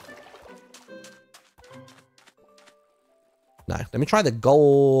 No, let me try the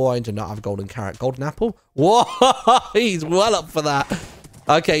gold. I do not have a golden carrot. Golden apple? Whoa, he's well up for that.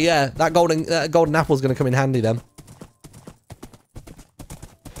 Okay, yeah, that golden apple is going to come in handy then.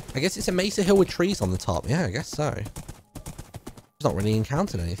 I guess it's a mesa hill with trees on the top. Yeah, I guess so. I've not really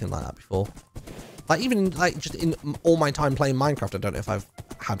encountered anything like that before. Like, even, like, just in all my time playing Minecraft, I don't know if I've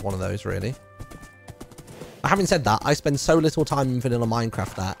had one of those, really. Having said that, I spend so little time in vanilla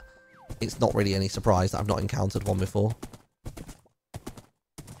Minecraft that it's not really any surprise that I've not encountered one before.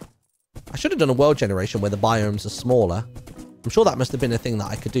 I should have done a world generation where the biomes are smaller. I'm sure that must have been a thing that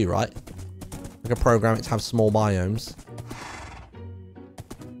I could do, right? I could program it to have small biomes.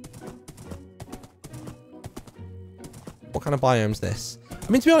 What kind of biome's this?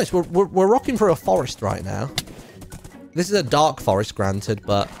 I mean, to be honest, we're rocking through a forest right now. This is a dark forest, granted,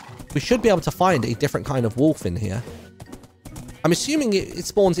 but we should be able to find a different kind of wolf in here. I'm assuming it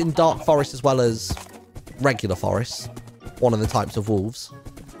spawns in dark forest as well as regular forests. One of the types of wolves.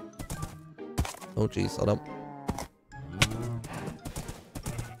 Oh, jeez, hold on.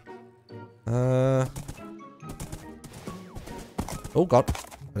 Oh, God.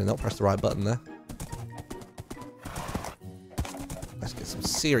 I did not press the right button there. Let's get some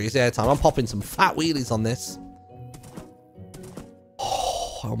serious airtime. I'm popping some fat wheelies on this.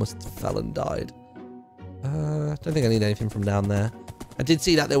 Oh, I almost fell and died. Don't think I need anything from down there. I did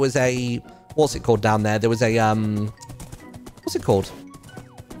see that there was a... What's it called down there? There was a... What's it called?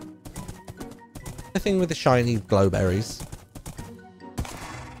 The thing with the shiny glowberries.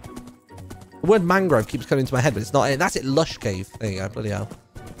 The word mangrove keeps coming into my head, but it's not it. That's it, Lush Cave. There you go, bloody hell.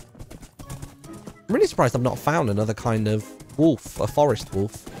 I'm really surprised I've not found another kind of wolf, a forest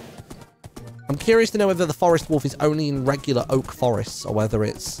wolf. I'm curious to know whether the forest wolf is only in regular oak forests or whether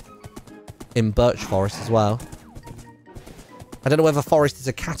it's in birch forest as well. I don't know whether forest is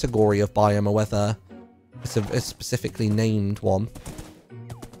a category of biome or whether it's a specifically named one.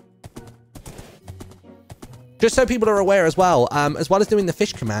 Just so people are aware as well as doing the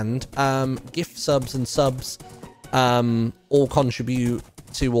fish command, gift subs and subs all contribute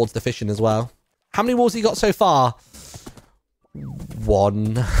towards the fishing as well. How many wolves have you got so far?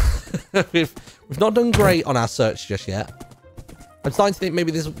 One. we've not done great on our search just yet. I'm starting to think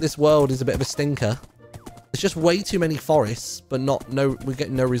maybe this world is a bit of a stinker. There's just way too many forests, but we're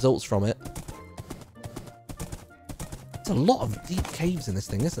getting no results from it. There's a lot of deep caves in this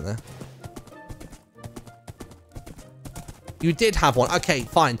thing, isn't there? You did have one. Okay,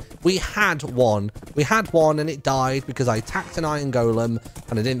 fine. We had one. We had one and it died because I attacked an iron golem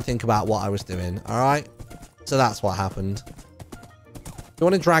and I didn't think about what I was doing. All right? So that's what happened. You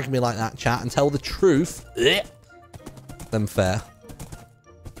want to drag me like that, chat, and tell the truth? Then fair.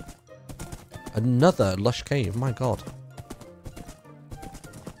 Another lush cave. My God.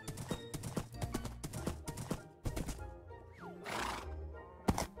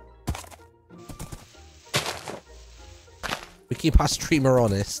 We keep our streamer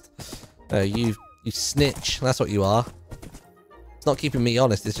honest. You snitch. That's what you are. It's not keeping me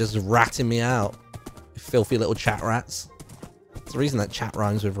honest. It's just ratting me out. You filthy little chat rats. It's the reason that chat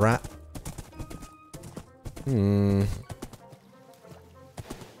rhymes with rat.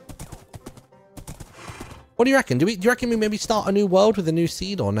 What do you reckon? Do you reckon we maybe start a new world with a new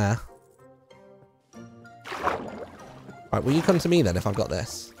seed or nah? Right, will you come to me then if I've got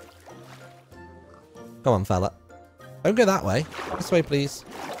this? Come on, fella. Don't go that way. This way, please.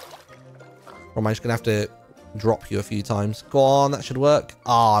 Or am I just going to have to drop you a few times? Go on, that should work.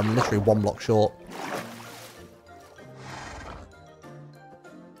 Ah, I'm literally 1 block short.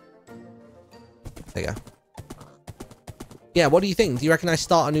 There you go. Yeah, what do you think? Do you reckon I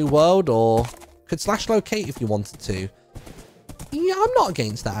start a new world or could slash locate if you wanted to? Yeah, I'm not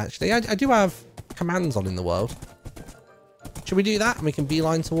against that, actually. I do have commands on in the world. Should we do that and we can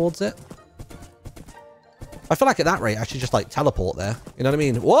beeline towards it? I feel like at that rate, I should just like teleport there. You know what I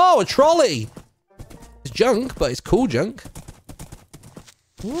mean? Whoa, a trolley! It's junk, but it's cool junk.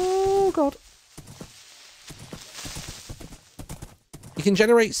 Oh, God. You can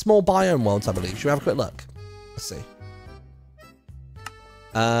generate small biome worlds, I believe. Should we have a quick look? Let's see.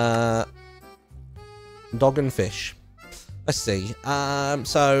 Dog and fish. Let's see.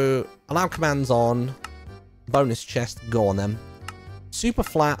 So, allow commands on. Bonus chest. Go on then. Super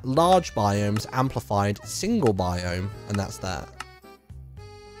flat, large biomes, amplified, single biome, and that's that.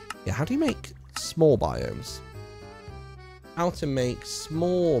 Yeah, how do you make small biomes? How to make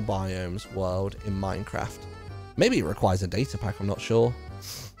small biomes world in Minecraft. Maybe it requires a data pack, I'm not sure.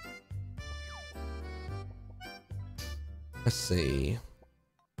 Let's see.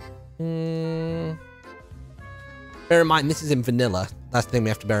 Bear in mind, this is in vanilla. That's the thing we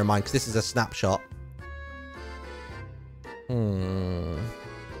have to bear in mind, because this is a snapshot.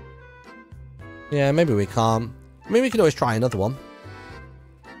 Yeah, maybe we can't. Maybe we can always try another one.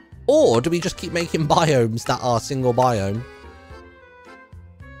 Or do we just keep making biomes that are single biome?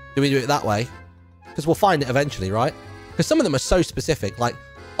 Do we do it that way? Because we'll find it eventually, right? Because some of them are so specific, like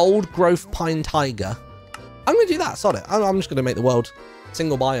old growth pine taiga. I'm going to do that, sod it. I'm just going to make the world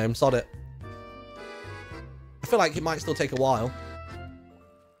single biome, sod it. I feel like it might still take a while.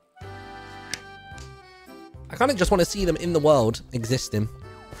 I kind of just want to see them in the world existing.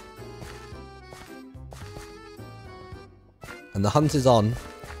 And the hunt is on.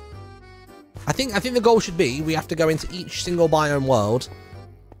 I think the goal should be we have to go into each single biome world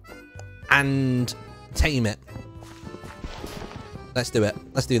and tame it. Let's do it.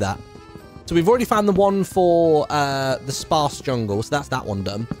 Let's do that. So we've already found the one for the sparse jungle, so that's that one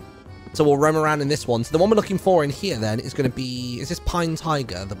done. So we'll roam around in this one. So the one we're looking for in here then is going to be... Is this pine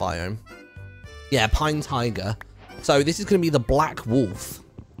taiga, the biome? Yeah, pine taiga. So this is going to be the black wolf.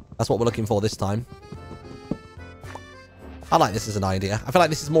 That's what we're looking for this time. I like this as an idea. I feel like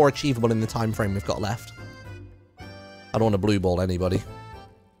this is more achievable in the time frame we've got left. I don't want to blue ball anybody.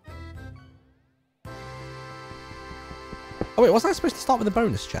 Oh wait, wasn't I supposed to start with a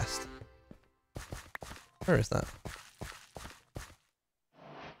bonus chest? Where is that?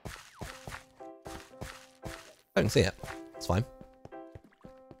 I don't see it. It's fine.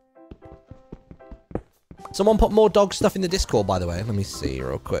 Someone put more dog stuff in the Discord, by the way. Let me see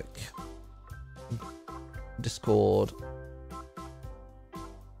real quick. Discord.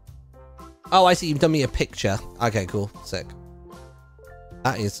 Oh, I see. You've done me a picture. Okay, cool. Sick.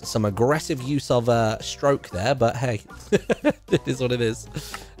 That is some aggressive use of stroke there, but hey. It is what it is.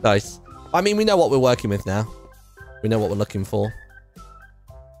 Nice. I mean, we know what we're working with now. We know what we're looking for.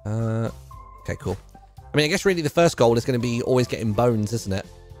 Okay, cool. I mean, I guess really the first goal is going to be always getting bones, isn't it?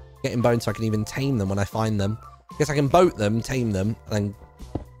 Getting bones so I can even tame them when I find them. I guess I can boat them, tame them, and then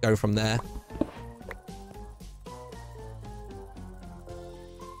go from there.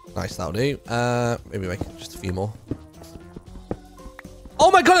 Nice, that'll do. Maybe make just a few more. Oh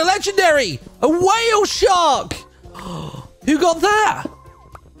my god, a legendary! A whale shark! Who got that?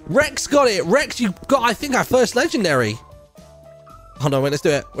 Rex got it. Rex, you got, I think, our first legendary. Hold on, wait, let's do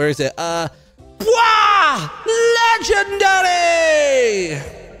it. Where is it? Wow! Legendary!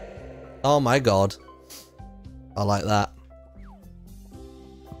 Oh my god. I like that.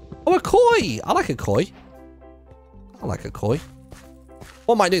 Oh, a koi! I like a koi. I like a koi.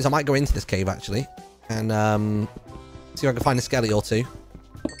 What I might do is I might go into this cave, actually. And, see if I can find a skelly or two.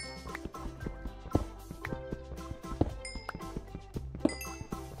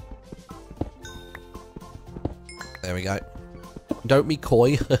 There we go. Don't be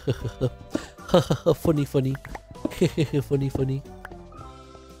coy. Funny, funny. Funny, funny.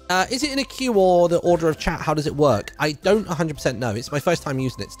 Is it in a queue or the order of chat? How does it work? I don't 100% know. It's my first time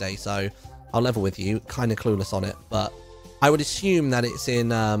using it today, so I'll level with you. Kind of clueless on it, but I would assume that it's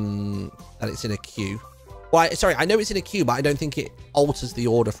in a queue. Well, sorry, I know it's in a queue, but I don't think it alters the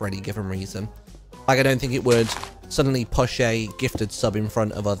order for any given reason. Like, I don't think it would suddenly push a gifted sub in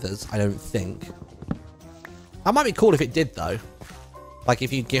front of others. I don't think. That might be cool if it did, though. Like,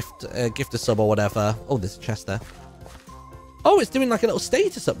 if you gift a sub or whatever. Oh, there's a chest there. Oh, it's doing like a little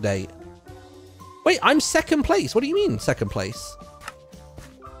status update. Wait, I'm second place. What do you mean, second place?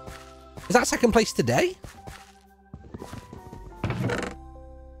 Is that second place today?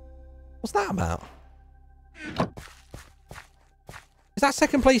 What's that about? Is that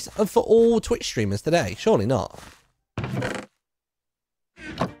second place for all Twitch streamers today? Surely not.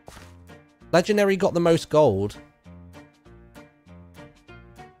 Legendary got the most gold.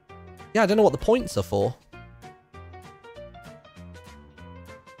 Yeah, I don't know what the points are for.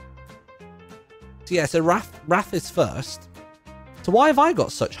 So yeah, so Wrath is first. So why have I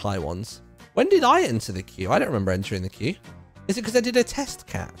got such high ones? When did I enter the queue? I don't remember entering the queue. Is it because I did a test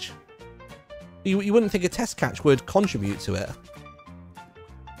catch? You wouldn't think a test catch would contribute to it.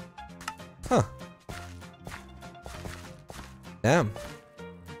 Huh. Damn.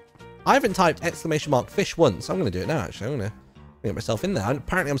 I haven't typed !fish once. I'm going to do it now, actually. I'm going to get myself in there.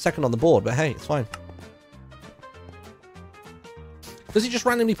 Apparently, I'm second on the board, but hey, it's fine. Does it just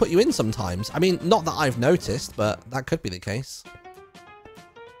randomly put you in sometimes? I mean, not that I've noticed, but that could be the case.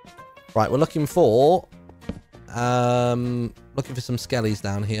 Right, we're looking for some skellies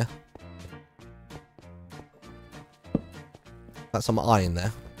down here. That's some iron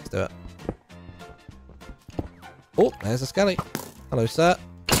there. Let's do it. Oh, there's a skelly. Hello, sir.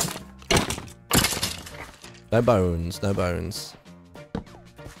 No bones, no bones.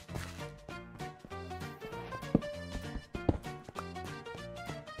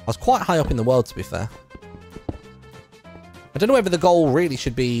 I was quite high up in the world, to be fair. I don't know whether the goal really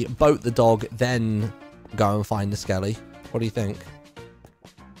should be boat the dog, then go and find the skelly. What do you think?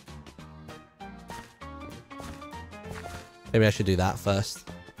 Maybe I should do that first.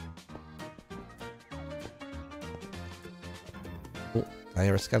 Oh, I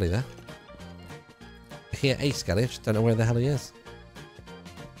hear a skelly there. I hear a skelly, I just don't know where the hell he is.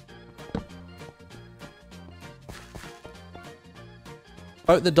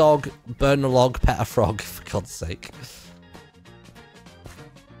 Boat the dog, burn a log, pet a frog, for God's sake.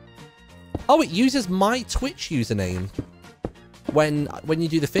 Oh, it uses my Twitch username when you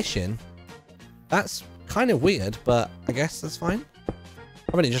do the fishing. That's kind of weird, but I guess that's fine.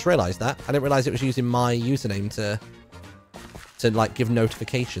 I've only just realised that. I didn't realise it was using my username to like give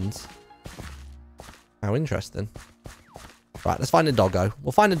notifications. How interesting. Right, let's find a doggo.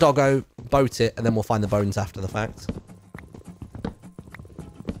 We'll find a doggo, boat it, and then we'll find the bones after the fact.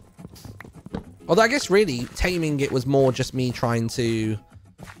 Although I guess really taming it was more just me trying to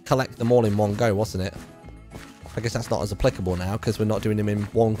collect them all in one go, wasn't it? I guess that's not as applicable now because we're not doing them in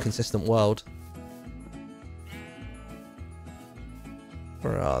one consistent world.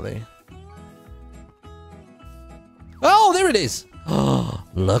 Where are they? Oh, there it is! Oh,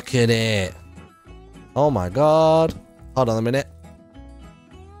 look at it. Oh my god. Hold on a minute.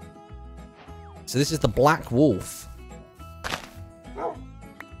 So this is the black wolf. There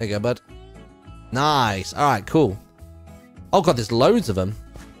you go, bud. Nice. Alright, cool. Oh god, there's loads of them.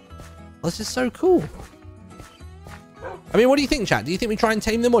 This is so cool. I mean, what do you think, chat? Do you think we try and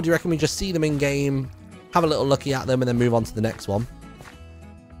tame them, or do you reckon we just see them in game, have a little looky at them, and then move on to the next one?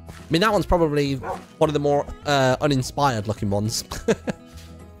 I mean, that one's probably one of the more uninspired looking ones.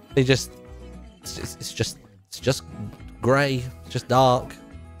 They just, it's just grey, it's just dark.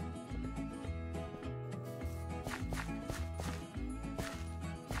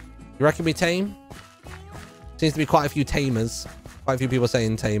 You reckon we tame? Seems to be quite a few tamers. Quite a few people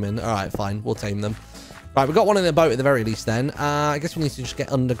saying taming. Alright, fine. We'll tame them. Right, we've got one in the boat at the very least then. I guess we need to just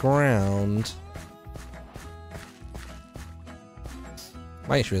get underground.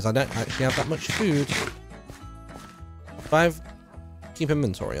 My issue is I don't actually have that much food. If I have... keep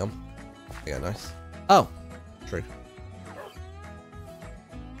inventory on. Yeah, nice. Oh, true.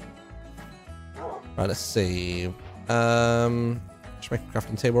 Right, let's see. Just make a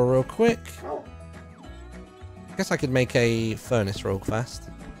crafting table real quick. I guess I could make a furnace real fast.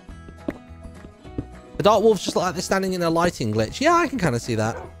 The dark wolves just look like they're standing in a lighting glitch. Yeah, I can kind of see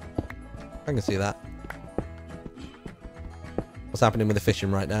that. I can see that. What's happening with the fishing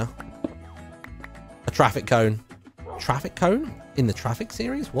right now? A traffic cone. Traffic cone? In the traffic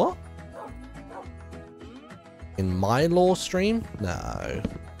series? What? In my lore stream? No. There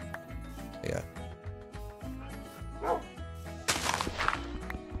you go.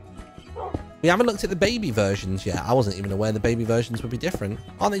 We haven't looked at the baby versions yet. I wasn't even aware the baby versions would be different.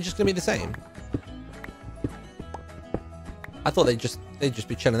 Aren't they just going to be the same? I thought they'd just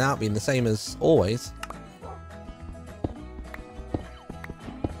be chilling out, being the same as always.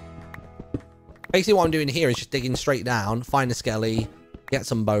 Basically what I'm doing here is just digging straight down, find a skelly, get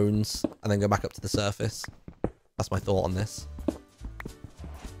some bones, and then go back up to the surface. That's my thought on this.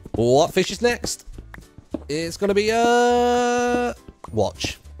 What fish is next? It's going to be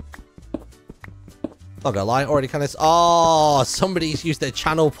watch. Not gonna lie, already kind of... Oh, somebody's used their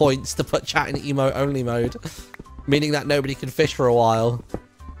channel points to put chat in emote only mode. Meaning that nobody can fish for a while.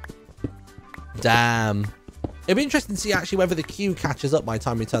 Damn. It'd be interesting to see actually whether the queue catches up by the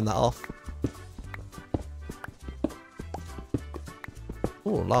time we turn that off.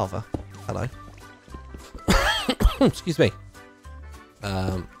 Oh, lava. Hello. Excuse me.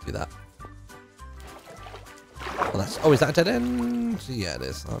 Do that. Well, that's... Oh, is that a dead end? Yeah, it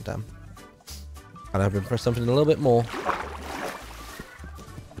is. Oh, damn. I'm hoping for something a little bit more.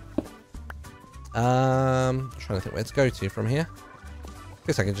 Trying to think where to go to from here.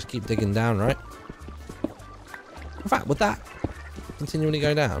 Guess I can just keep digging down, right? In fact, would that continually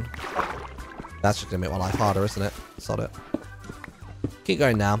go down? That's just gonna make my life harder, isn't it? Sod it. Keep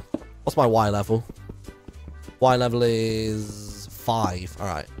going down. What's my Y level? Y level is 5.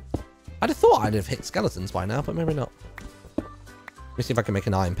 Alright. I'd have thought I'd have hit skeletons by now, but maybe not. Let me see if I can make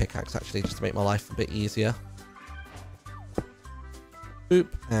an iron pickaxe, actually, just to make my life a bit easier. Boop,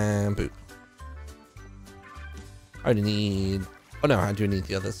 and boop. I only need... Oh, no, I do need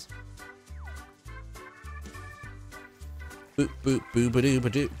the others. Boop, boop,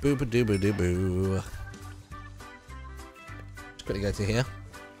 boo-ba-doo-ba-doo, boo-ba-doo-ba-doo-boo. Just quickly go to here.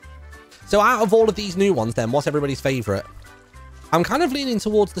 So out of all of these new ones, then, what's everybody's favourite? I'm kind of leaning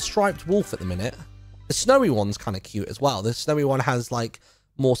towards the striped wolf at the minute. The snowy one's kind of cute as well. The snowy one has, like,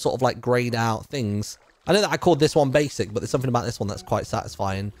 more sort of, like, greyed out things. I know that I called this one basic, but there's something about this one that's quite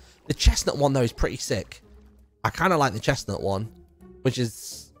satisfying. The chestnut one, though, is pretty sick. I kind of like the chestnut one, which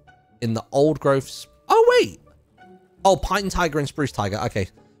is in the old growths. Oh, wait. Oh, pine tiger and spruce tiger. Okay.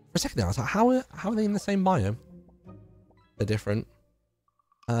 For a second there, I was like, how are they in the same biome? They're different.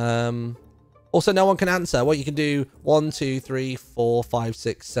 Also, no one can answer. What you can do, 1, 2, 3, 4, 5,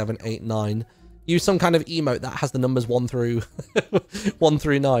 6, 7, 8, 9. Use some kind of emote that has the numbers 1 through 1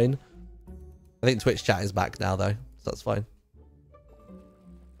 through 9. I think Twitch chat is back now, though, so that's fine.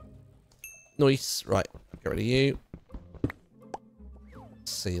 Nice. Right, get rid of you.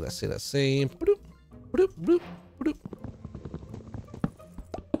 Let's see, let's see, let's see. Ba-doop, ba-doop, ba-doop, ba-doop.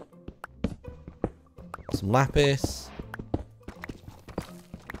 Got some lapis.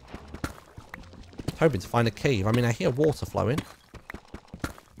 Hoping to find a cave. I mean, I hear water flowing.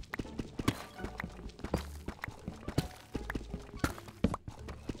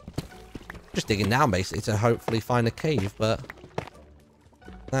 Just digging down, basically, to hopefully find a cave, but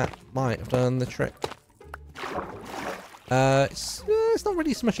that might have done the trick. It's not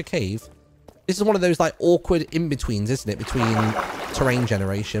really so much a cave. This is one of those, like, awkward in-betweens, isn't it, between terrain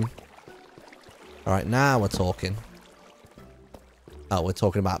generation. All right, now we're talking. Oh, we're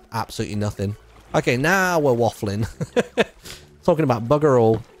talking about absolutely nothing. Okay, now we're waffling. Talking about bugger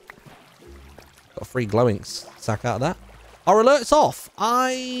all. Got a free glowing sack out of that. Are alerts off?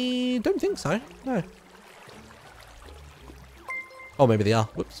 I don't think so. No. Oh, maybe they are.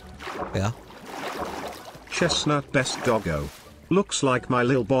 Whoops. They are. Chestnut best doggo. Looks like my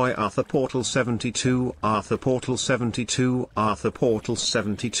little boy Arthur Portal 72, Arthur Portal 72, Arthur Portal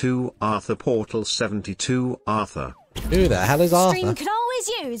 72, Arthur Portal 72, Arthur. Who the hell is Arthur? Stream could always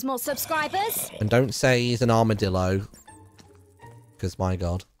use more subscribers. And don't say he's an armadillo. Because, my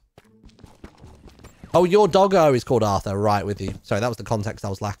God. Oh, your doggo is called Arthur. Right, with you. Sorry, that was the context I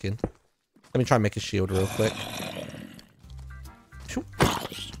was lacking. Let me try and make a shield real quick.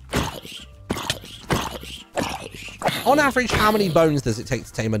 On average, how many bones does it take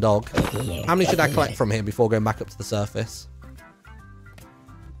to tame a dog? How many should I collect from here before going back up to the surface?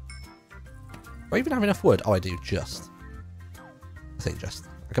 Do I even have enough wood? Oh, I do, just. I say just.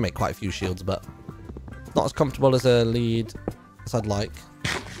 I can make quite a few shields, but not as comfortable as a lead as I'd like.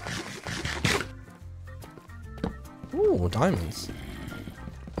 Ooh, diamonds.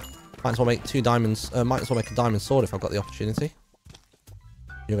 Might as well make 2 diamonds. Might as well make a diamond sword if I've got the opportunity.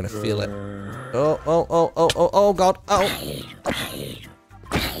 You're gonna feel it. Oh, God. Oh.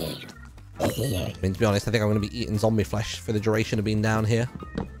 I mean, to be honest, I think I'm gonna be eating zombie flesh for the duration of being down here.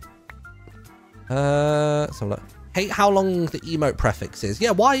 Let's have a look. Hate how long the emote prefix is.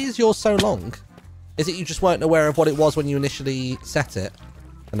 Yeah, why is yours so long? Is it you just weren't aware of what it was when you initially set it,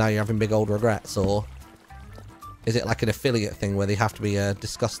 and now you're having big old regrets, or is it like an affiliate thing where they have to be a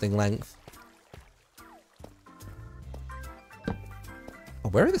disgusting length? Oh,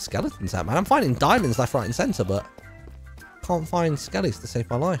 where are the skeletons at, man? I'm finding diamonds left, right, and centre, but can't find skellies to save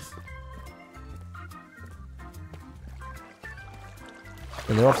my life.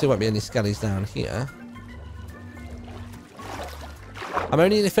 And there obviously won't be any skellies down here. I'm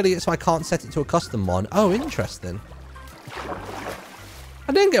only an affiliate, so I can't set it to a custom one. Oh, interesting.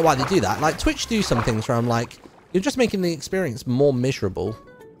 I don't get why they do that. Like, Twitch do some things where I'm like, you're just making the experience more miserable.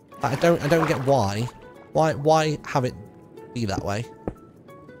 Like, I don't get why. Why have it be that way?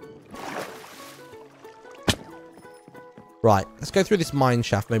 Right, let's go through this mine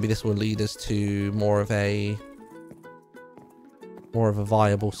shaft. Maybe this will lead us to more of a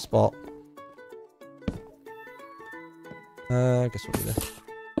viable spot. I guess we'll do this.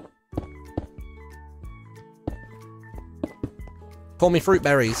 Call me fruit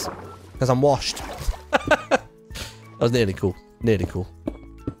berries, because I'm washed. That was nearly cool. Nearly cool.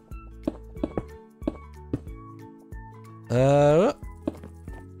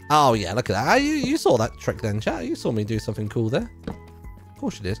 Oh yeah, look at that. You saw that trick then, chat. You saw me do something cool there. Of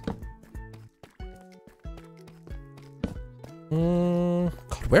course you did.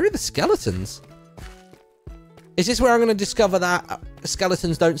 God, where are the skeletons? Is this where I'm going to discover that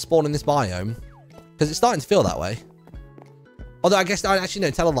skeletons don't spawn in this biome? Because it's starting to feel that way. Although I guess, actually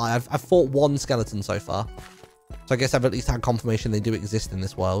no, tell a lie. I've fought 1 skeleton so far. So I guess I've at least had confirmation they do exist in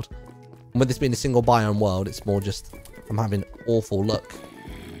this world. And with this being a single biome world, it's more just, I'm having awful luck.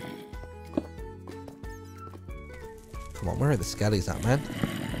 Come on, where are the skellies at, man?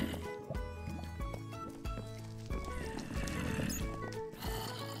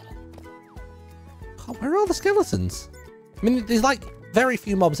 God, where are all the skeletons? I mean, there's like very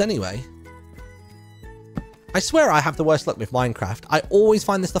few mobs anyway. I swear I have the worst luck with Minecraft. I always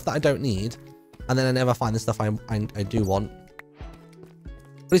find the stuff that I don't need, and then I never find the stuff I do want.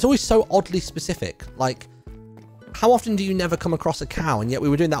 But it's always so oddly specific. Like, how often do you never come across a cow? And yet we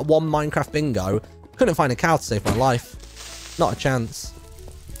were doing that one Minecraft bingo. Couldn't find a cow to save my life. Not a chance.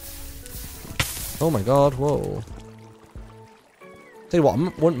 Oh my god, whoa. Tell you what,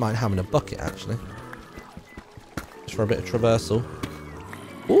 I wouldn't mind having a bucket, actually. Just for a bit of traversal.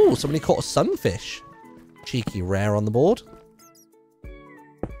 Ooh, somebody caught a sunfish. Cheeky rare on the board.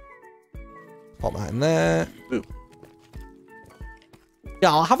 Pop that in there. Ooh.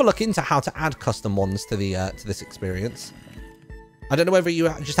 Yeah, I'll have a look into how to add custom ones to the to this experience. I don't know whether you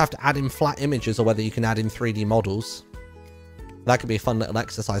just have to add in flat images or whether you can add in 3D models. That could be a fun little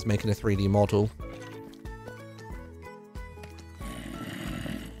exercise, making a 3D model.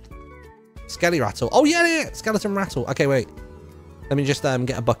 Skelly rattle. Oh, yeah. Skeleton rattle. Okay, wait. Let me just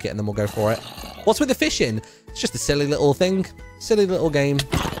get a bucket and then we'll go for it. What's with the fishing? It's just a silly little thing. Silly little game.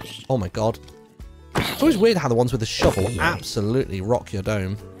 Oh, my God. It's always weird how the ones with the shovel absolutely rock your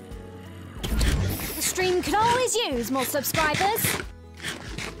dome. The stream could always use more subscribers.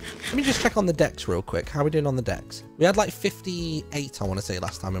 Let me just check on the decks real quick. How are we doing on the decks? We had like 58, I want to say,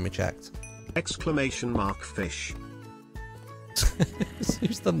 last time when we checked. Exclamation mark fish.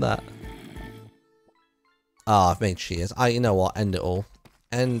 Who's done that? Ah, I've made shears. You know what? End it all.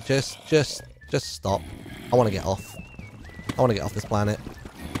 And just stop. I want to get off. I want to get off this planet.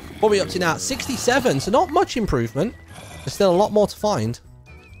 What are we up to now? 67, so not much improvement. There's still a lot more to find.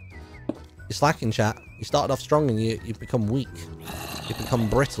 You're slacking, chat. You started off strong and you become weak. You become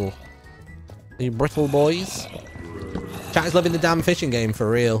brittle. Are you brittle, boys? Chat is loving the damn fishing game, for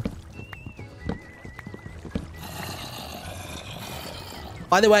real.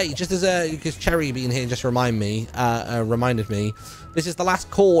 By the way, just as because Cherry being here just reminded me, this is the last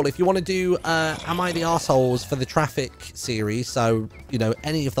call. If you want to do Am I the Arseholes for the Traffic series, so, you know,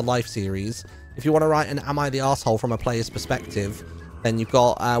 any of the life series, if you want to write an Am I the Arsehole from a player's perspective, then you've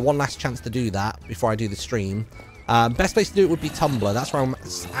got one last chance to do that before I do the stream. Best place to do it would be Tumblr. That's where I'm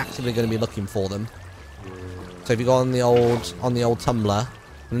actively going to be looking for them. So if you go on the old Tumblr,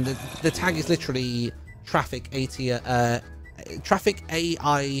 and the tag is literally Traffic AITA.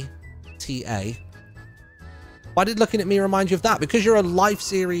 Why did looking at me remind you of that? Because you're a life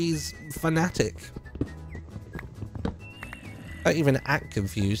series fanatic. Don't even act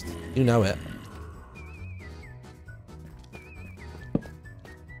confused. You know it.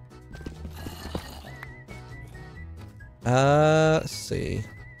 Let's see.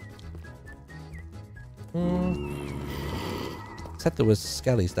 Said there was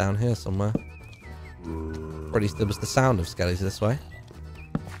skellies down here somewhere. Or at least there was the sound of skellies this way.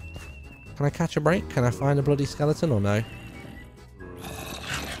 Can I catch a break? Can I find a bloody skeleton or no?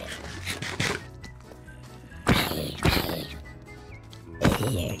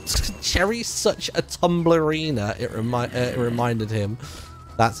 Cherry's such a tumblerina, it reminded him.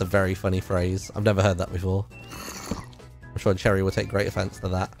 That's a very funny phrase. I've never heard that before. I'm sure Cherry will take great offense to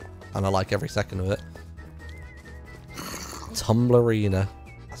that. And I like every second of it. Tumblerina.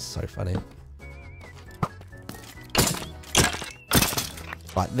 That's so funny.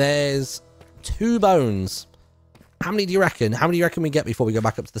 Right, there's 2 bones. How many do you reckon? How many do you reckon we get before we go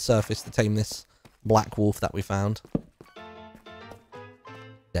back up to the surface to tame this black wolf that we found?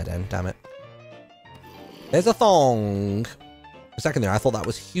 Dead end, damn it. There's a thong. For a second there, I thought that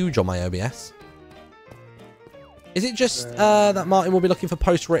was huge on my OBS. Is it just that Martyn will be looking for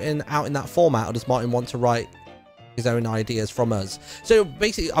posts written out in that format, or does Martyn want to write his own ideas from us? So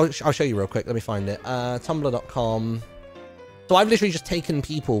basically, I'll show you real quick. Let me find it. Tumblr.com. So I've literally just taken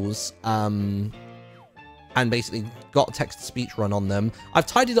people's and basically got text-to-speech run on them. I've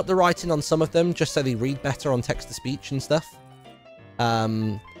tidied up the writing on some of them just so they read better on text-to-speech and stuff.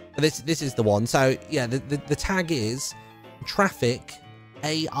 This is the one. So yeah, the tag is traffic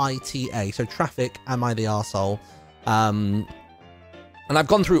AITA. So traffic, am I the arsehole? And I've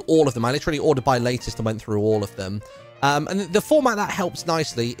gone through all of them. I literally ordered by latest and went through all of them. And the format that helps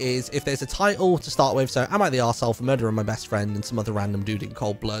nicely is if there's a title to start with. So am I the arsehole for murdering my best friend and some other random dude in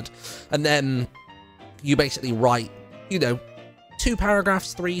cold blood? And then you basically write, you know, 2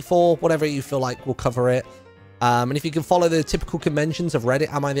 paragraphs, 3, 4, whatever you feel like will cover it. And if you can follow the typical conventions of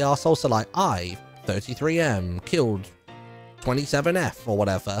Reddit, am I the arsehole? So like, I, 33M, killed 27F or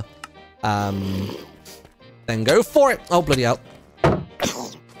whatever. Then go for it. Oh, bloody hell.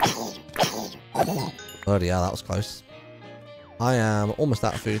 Bloody hell, that was close. I am almost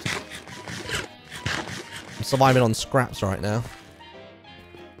out of food. I'm surviving on scraps right now.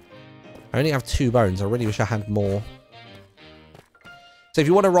 I only have 2 bones. I really wish I had more. So if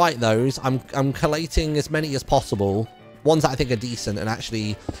you want to write those, I'm collating as many as possible. Ones that I think are decent and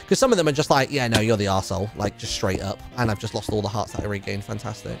actually... Because some of them are just like, yeah, no, you're the arsehole. Like, just straight up. And I've just lost all the hearts that I regained.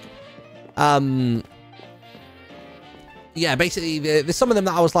 Fantastic. Yeah, basically, there's some of them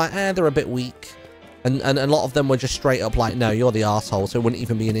that I was like, they're a bit weak. And a lot of them were just straight up like, no, you're the arsehole. So it wouldn't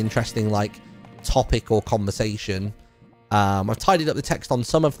even be an interesting, like, topic or conversation. I've tidied up the text on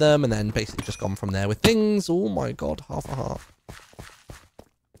some of them and then basically just gone from there with things. Oh my god, half a heart.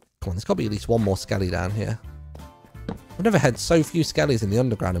 Come on, there's got to be at least one more skelly down here. I've never had so few skellies in the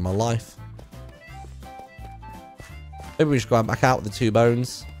underground in my life. Maybe we should go back out with the 2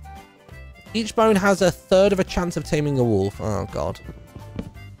 bones. Each bone has a 1/3 of a chance of taming a wolf. Oh god.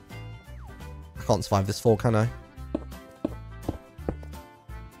 I can't survive this fall, can I?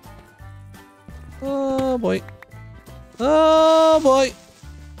 Oh boy. Oh boy.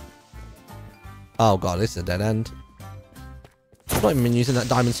 Oh god, this is a dead end. I've not even been using that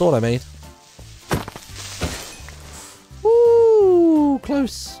diamond sword I made. Ooh,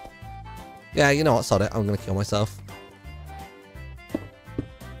 close. Yeah, you know what? Sod it. I'm going to kill myself.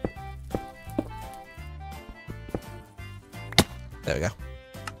 There we go.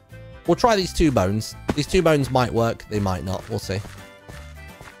 We'll try these 2 bones. These 2 bones might work. They might not. We'll see.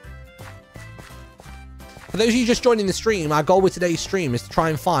 For those of you just joining the stream, our goal with today's stream is to try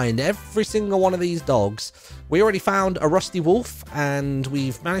and find every single one of these dogs. We already found a rusty wolf, and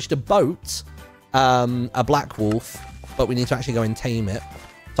we've managed to boat a black wolf, but we need to actually go and tame it.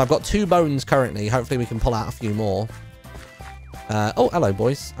 So I've got 2 bones currently. Hopefully we can pull out a few more. Oh, hello,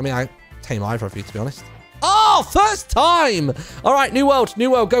 boys. I mean, I tame either of you, to be honest. Oh, first time! All right, new world,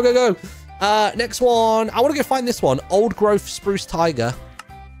 go, go, go. Next one. I want to go find this one. Old growth spruce tiger.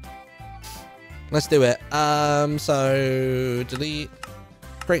 Let's do it. So delete,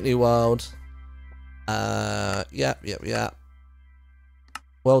 create new world. Yeah.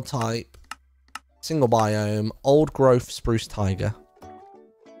 World type, single biome, old growth spruce tiger.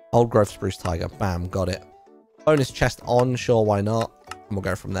 Old growth spruce tiger. Bam, got it. Bonus chest on, sure, why not? And we'll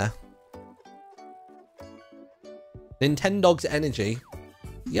go from there. Nintendog's energy.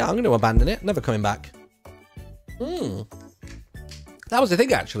 Yeah, I'm going to abandon it. Never coming back. That was the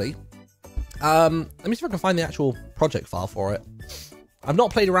thing, actually. Let me see if I can find the actual project file for it. I've not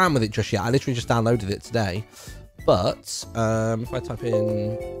played around with it just yet. I literally just downloaded it today. But if I type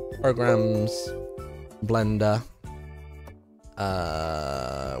in programs, Blender,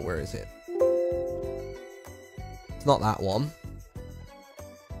 where is it? It's not that one.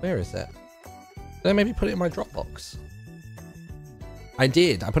 Where is it? Did I maybe put it in my Dropbox? I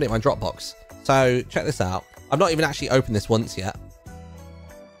did. I put it in my Dropbox. So check this out. I've not even actually opened this once yet.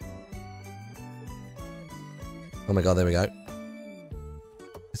 Oh my god, there we go.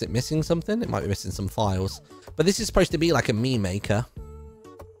 Is it missing something? It might be missing some files. But this is supposed to be like a meme maker.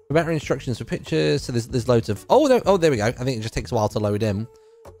 Better instructions for pictures. So there's loads of... Oh, no, oh, there we go. I think it just takes a while to load in.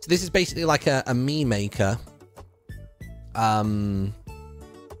 So this is basically like a meme maker. For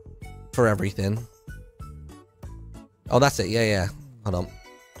everything. Oh, that's it. Yeah, yeah. Hold on.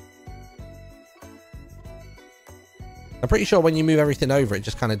 I'm pretty sure when you move everything over, it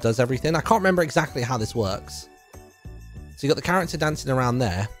just kind of does everything. I can't remember exactly how this works. So you got the character dancing around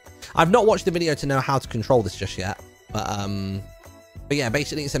there. I've not watched the video to know how to control this just yet. But yeah,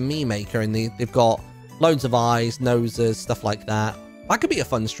 basically it's a meme maker and they've got loads of eyes, noses, stuff like that. That could be a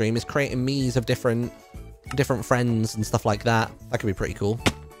fun stream, is creating me's of different friends and stuff like that. That could be pretty cool.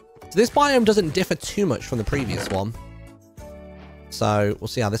 So this biome doesn't differ too much from the previous one. So we'll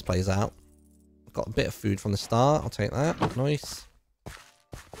see how this plays out. I've got a bit of food from the start. I'll take that. Nice.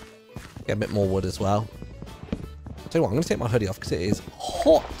 Get a bit more wood as well. I'll tell you what, I'm going to take my hoodie off because it is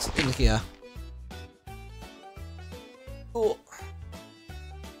hot in here. Oh.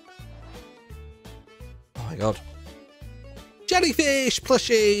 Oh my god. Jellyfish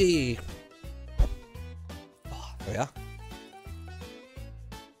plushie! Oh, there we are.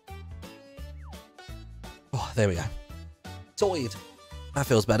 Oh, there we go. Sorted. That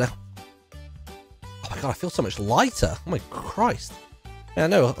feels better. Oh my god, I feel so much lighter. Oh my Christ. Yeah, I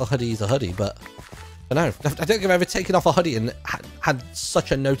know a hoodie is a hoodie, but I don't know. I don't think I've ever taken off a hoodie and had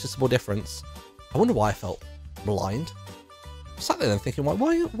such a noticeable difference. I wonder why I felt blind. I sat there then thinking,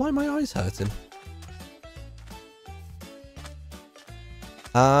 why are my eyes hurting?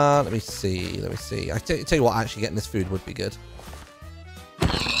 Let me see. I tell you what, actually getting this food would be good.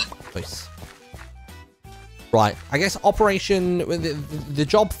 Nice. Right, I guess operation... The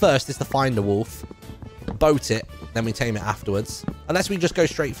job first is to find a wolf. Boat it, then we tame it afterwards. Unless we just go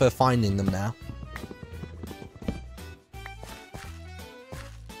straight for finding them now.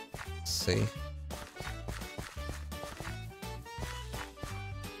 Let's see.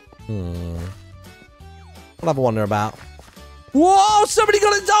 I'll have a wonder about. Whoa, somebody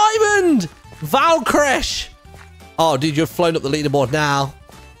got a diamond! Valcresh! Oh, dude, you've flown up the leaderboard now.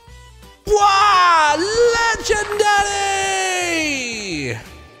 Wow! Legendary!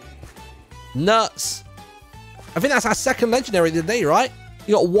 Nuts. I think that's our second legendary of the day, right?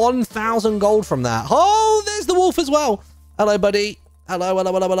 You got 1,000 gold from that. Oh, there's the wolf as well. Hello, buddy. Hello,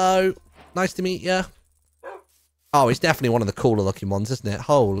 hello, hello, hello. Nice to meet you. Oh, he's definitely one of the cooler looking ones, isn't it?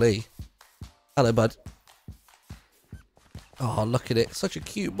 Holy. Hello, bud. Oh, look at it. Such a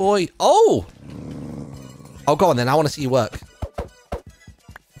cute boy. Oh! Oh, go on then. I want to see you work.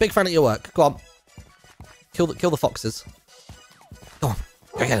 Big fan of your work. Go on. Kill the foxes. Go on.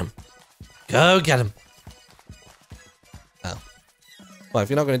 Go get him. Go get him. Oh. Well, if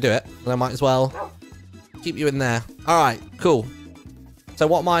you're not going to do it, then I might as well keep you in there. Alright, cool. So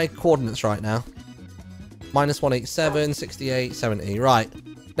what are my coordinates right now? Minus 187, 68, 70. Right.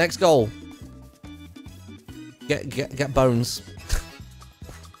 Next goal. Get bones.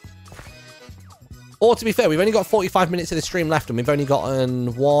 Or to be fair, we've only got 45 minutes of the stream left and we've only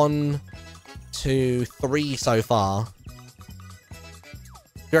gotten 1, 2, 3 so far.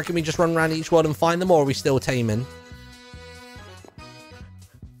 Do you reckon we just run around each world and find them, or are we still taming?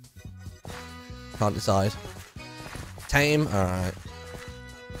 Can't decide. Tame? Alright.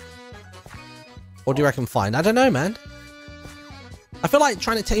 What do you reckon find? I don't know, man. I feel like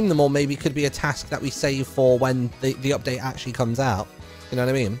trying to tame them all maybe could be a task that we save for when the update actually comes out. You know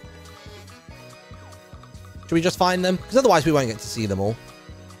what I mean? Should we just find them? Because otherwise we won't get to see them all.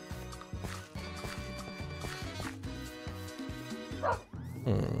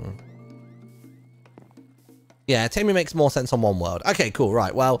 Yeah, taming makes more sense on one world. Okay, cool.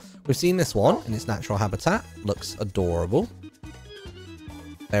 Right, well, we've seen this one in its natural habitat. Looks adorable.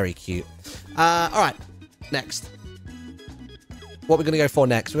 Very cute. Alright, next. What we're going to go for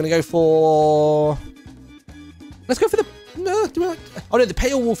next? We're going to go for... Let's go for the... Oh no, the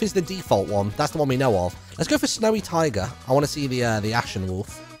pale wolf is the default one. That's the one we know of. Let's go for snowy tiger. I want to see the ashen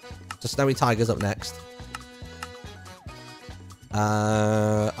wolf. So snowy tiger's up next.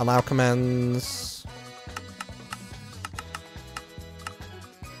 Allow commands.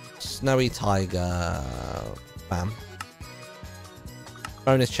 Snowy tiger. Bam.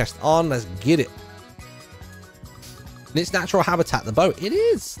 Bonus chest on. Let's get it. In its natural habitat, the boat. It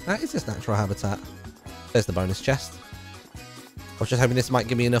is. That is its natural habitat. There's the bonus chest. I was just hoping this might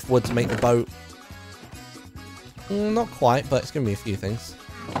give me enough wood to make the boat. Not quite, but it's giving me a few things.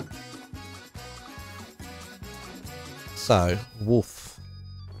 So, wolf.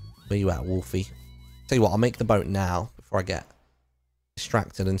 Where you at, Wolfie? Tell you what, I'll make the boat now before I get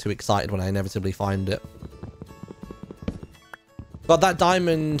distracted and too excited when I inevitably find it. But that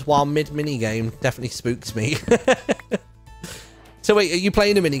diamond while mid-mini game definitely spooks me. So wait, are you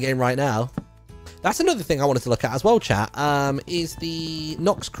playing a mini game right now? That's another thing I wanted to look at as well, chat. Is the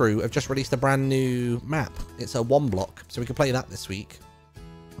Nox crew have just released a brand new map. It's a 1 block, so we can play that this week.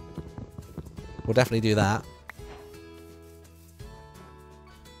 We'll definitely do that.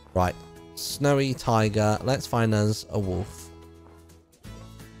 Right. Snowy tiger. Let's find us a wolf.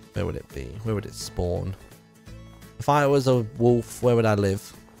 Where would it be? Where would it spawn? If I was a wolf, where would I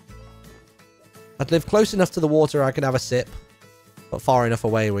live? I'd live close enough to the water I could have a sip, but far enough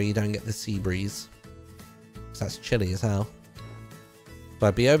away where you don't get the sea breeze. Because that's chilly as hell. So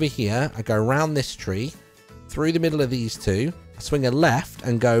I'd be over here. I go around this tree, through the middle of these two. I swing a left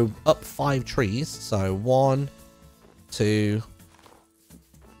and go up 5 trees. So 1, 2,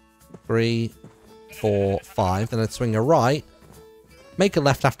 3, 4, 5. Then I'd swing a right. Make a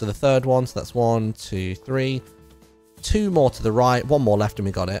left after the third one. So that's 1, 2, 3. 2 more to the right. 1 more left and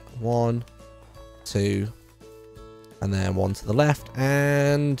we got it. 1, 2. And then 1 to the left.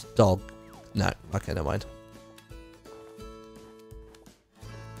 And dog. No. Okay, never mind.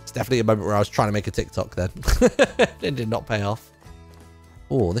 It's definitely a moment where I was trying to make a TikTok then. It did not pay off.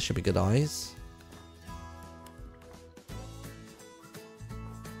 Oh, this should be good eyes.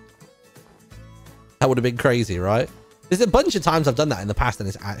 That would have been crazy, right? There's a bunch of times I've done that in the past and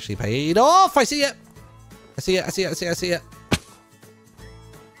it's actually paid off. I see it. I see it. I see it. I see it. I see it.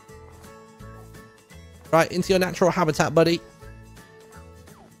 Right, into your natural habitat, buddy.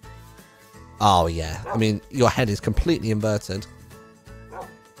 Oh, yeah. I mean, your head is completely inverted.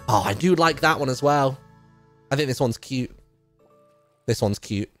 Oh, I do like that one as well. I think this one's cute. This one's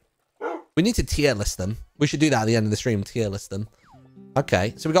cute. We need to tier list them. We should do that at the end of the stream, tier list them.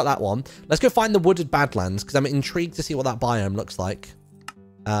 Okay, so we got that one. Let's go find the wooded badlands, because I'm intrigued to see what that biome looks like.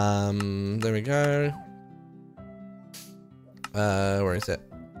 There we go. Where is it?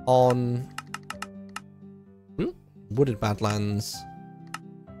 On... Wooded badlands.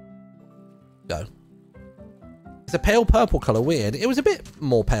 Go. It's a pale purple color. Weird. It was a bit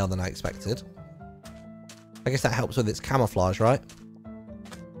more pale than I expected. I guess that helps with its camouflage, right?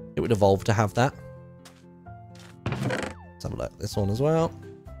 It would evolve to have that. Let's have a look at this one as well.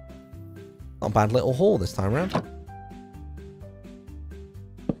 Not a bad little haul this time around.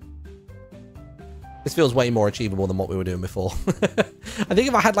 This feels way more achievable than what we were doing before. I think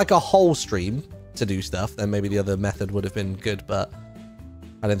if I had like a whole stream to do stuff, then maybe the other method would have been good, but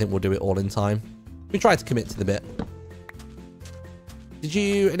I don't think we'll do it all in time. We tried to commit to the bit. Did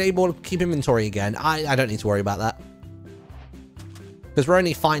you enable keep inventory again? I don't need to worry about that. Because we're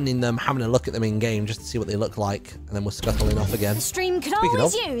only finding them, having a look at them in game just to see what they look like, and then we're scuttling off again. The stream could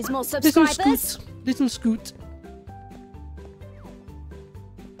always use more subscribers. Little scoot.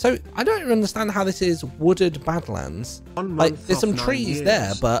 So I don't understand how this is wooded badlands. Like there's some trees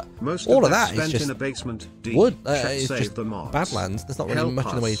there, but all of that is just wood. It's just badlands. There's not really much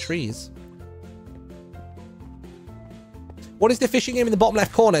in the way of trees. What is the fishing game in the bottom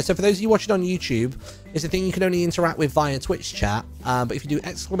left corner? So for those of you watching on YouTube, it's a thing you can only interact with via Twitch chat. But if you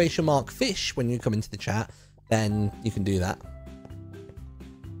do ! Fish when you come into the chat, then you can do that.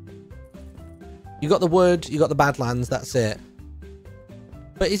 You got the wood, you got the badlands. That's it.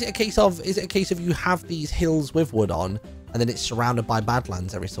 But is it a case of you have these hills with wood on, and then it's surrounded by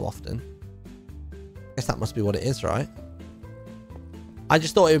badlands every so often? I guess that must be what it is, right? I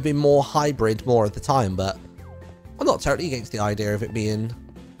just thought it would be more hybrid more of the time, but I'm not totally against the idea of it being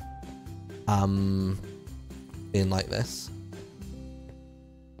like this.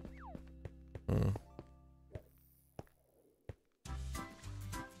 Oh,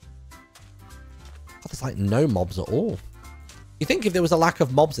 there's like no mobs at all. You think if there was a lack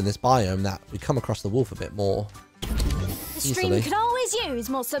of mobs in this biome that we'd come across the wolf a bit more The stream could always use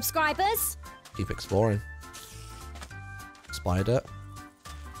more subscribers. Keep exploring. Spider.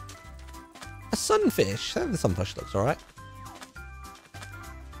 A sunfish. The sunfish looks alright.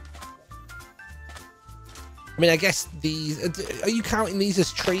 I mean, I guess these... Are you counting these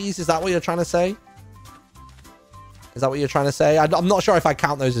as trees? Is that what you're trying to say? Is that what you're trying to say? I'm not sure if I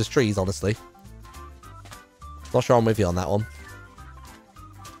count those as trees, honestly. Not sure I'm with you on that one.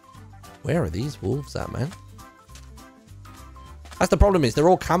 Where are these wolves at, man? That's the problem, is they're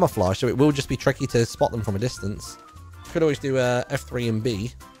all camouflaged, so it will just be tricky to spot them from a distance. Could always do F3 and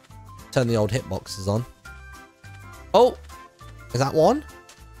B. Turn the old hitboxes on. Oh! Is that one?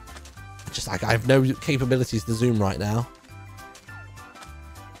 Just like I have no capabilities to zoom right now.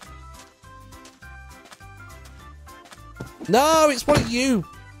 No, it's one of you!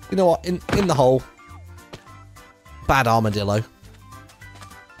 You know what? In the hole. Bad armadillo.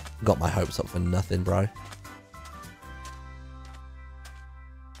 Got my hopes up for nothing, bro.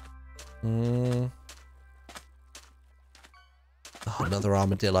 Oh, another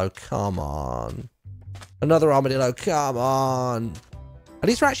armadillo. Come on. Another armadillo. Come on. At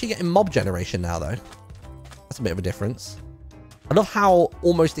least we're actually getting mob generation now, though. That's a bit of a difference. I love how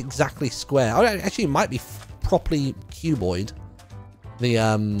almost exactly square. Oh, actually, it might be properly cuboid. The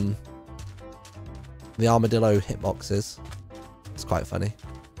armadillo hitboxes. It's quite funny.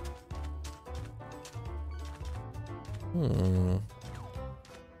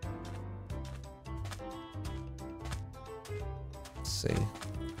 Let's see.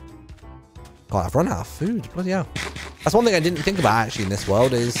 God, I've run out of food. Bloody hell. That's one thing I didn't think about actually in this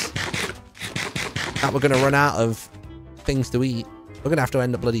world is that we're going to run out of things to eat. We're going to have to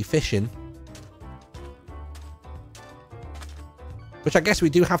end up bloody fishing. Which I guess we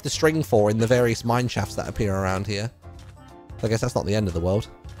do have the string for in the various mine shafts that appear around here. So I guess that's not the end of the world.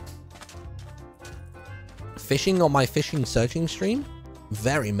 Fishing on my fishing searching stream?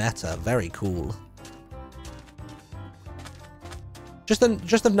 Very meta, very cool. Just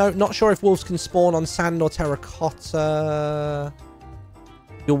a note, not sure if wolves can spawn on sand or terracotta.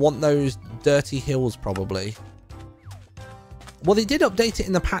 You'll want those dirty hills probably. Well, they did update it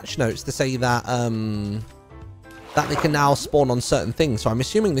in the patch notes to say that that they can now spawn on certain things. So I'm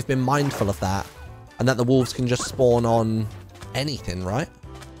assuming they've been mindful of that and that the wolves can just spawn on anything, right?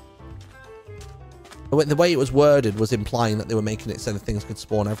 The way it was worded was implying that they were making it so that things could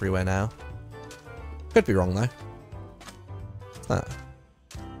spawn everywhere now. Could be wrong, though. What's that?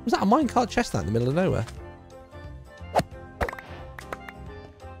 Was that a minecart chestnut in the middle of nowhere?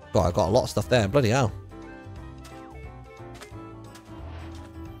 God, I got a lot of stuff there. Bloody hell.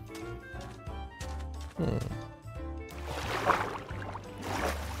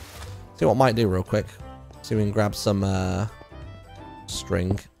 See what I might do real quick. See if we can grab some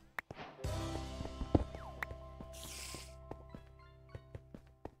string.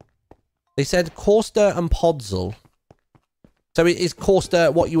 They said coarse dirt and podzol. So is coarse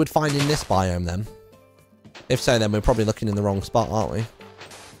dirt what you would find in this biome then? If so, then we're probably looking in the wrong spot, aren't we?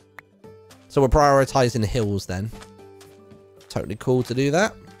 So we're prioritizing the hills then. Totally cool to do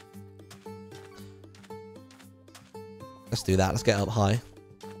that. Let's do that. Let's get up high.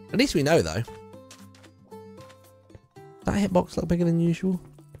 At least we know, though. Does that hitbox look bigger than usual?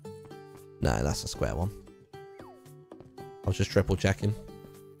 No, that's a square one. I was just triple checking.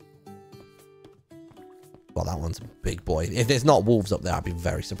 Well, that one's a big boy. If there's not wolves up there, I'd be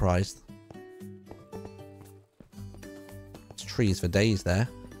very surprised. It's trees for days there.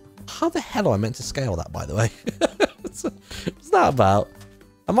 How the hell am I meant to scale that, by the way? What's that about?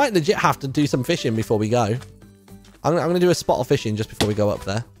 I might legit have to do some fishing before we go. I'm going to do a spot of fishing just before we go up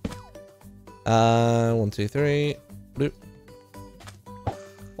there. 1, 2, 3. Bloop.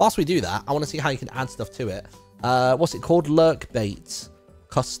 Whilst we do that, I want to see how you can add stuff to it. What's it called? Lurk bait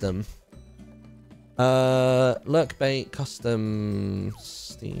custom. Lurk bait custom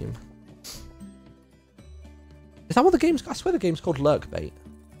Steam. Is that what the game's? I swear the game's called Lurk bait.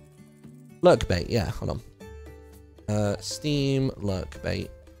 Lurk bait, yeah. Hold on. Steam lurk bait.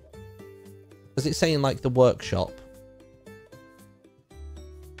 Does it say in like the workshop?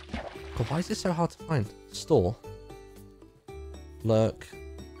 God, why is this so hard to find? Store. Lurk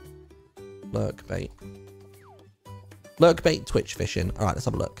bait. Lurk bait Twitch fishing. All right, let's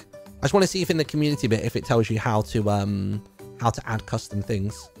have a look. I just want to see if in the community bit if it tells you how to add custom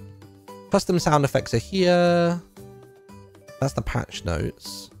things. Custom sound effects are here. That's the patch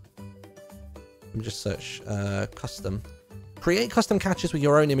notes. Let me just search custom. Create custom catches with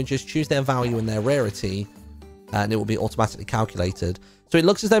your own images. Choose their value and their rarity, and it will be automatically calculated. So it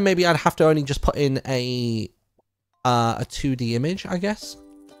looks as though maybe I'd have to only just put in a 2D image, I guess.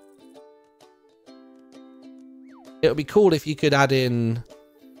 It would be cool if you could add in.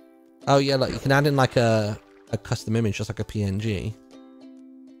 Oh yeah, look, you can add in like a custom image, just like a PNG.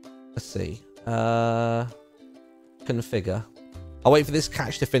 Let's see. Configure. I'll wait for this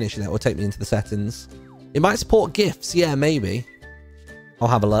catch to finish and that will take me into the settings. It might support GIFs, yeah, maybe. I'll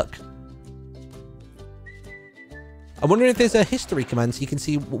have a look. I'm wondering if there's a history command so you can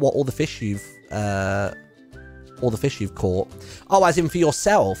see what all the fish you've caught. Oh, as in for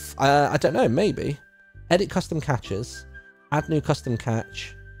yourself. I don't know, maybe. Edit custom catches. Add new custom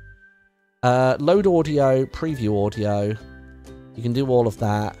catch. Load audio, preview audio. You can do all of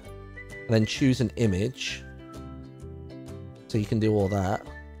that. And then choose an image. So you can do all that.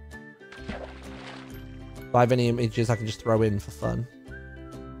 If I have any images I can just throw in for fun.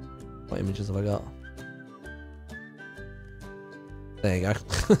 What images have I got? There you go.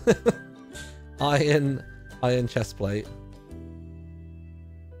 Iron chest plate.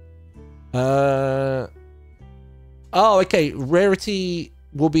 Oh, okay. Rarity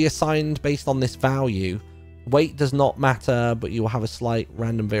will be assigned based on this value. Weight does not matter, but you will have a slight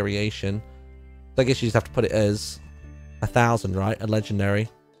random variation. So I guess you just have to put it as 1,000, right? A legendary.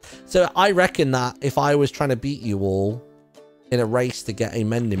 So I reckon that if I was trying to beat you all in a race to get a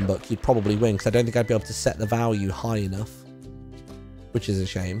mending book, you'd probably win, because I don't think I'd be able to set the value high enough, which is a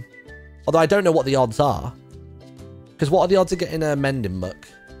shame. Although I don't know what the odds are. Because what are the odds of getting a mending book?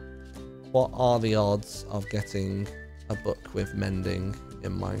 What are the odds of getting a book with mending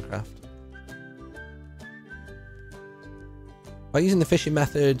in Minecraft? By using the fishing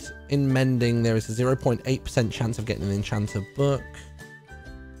method in mending, there is a 0.8% chance of getting an enchanted book.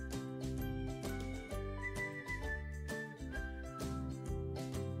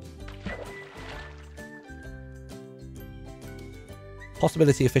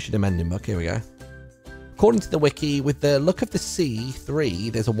 Possibility of fishing a mending book. Here we go. According to the wiki, with the look of the sea 3,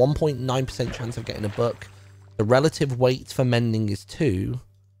 there's a 1.9% chance of getting a book. The relative weight for mending is 2.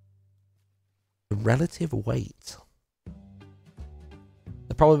 The relative weight.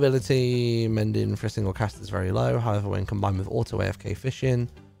 The probability mending for a single cast is very low. However, when combined with auto AFK fishing,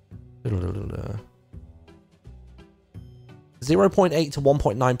 0.8 to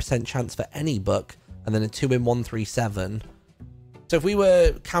 1.9% chance for any book, and then a 2 in 137. So if we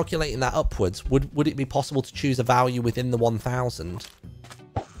were calculating that upwards, would it be possible to choose a value within the 1,000?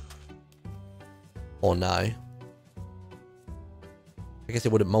 Or no? I guess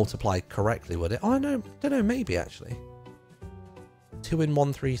it wouldn't multiply correctly, would it? Oh, no, don't know, maybe actually. 2 in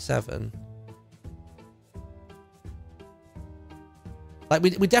 137. Like,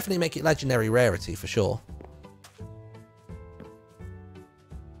 we definitely make it legendary rarity for sure.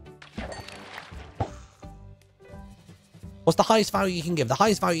 What's the highest value you can give? The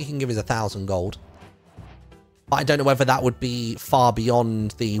highest value you can give is 1,000 gold. But I don't know whether that would be far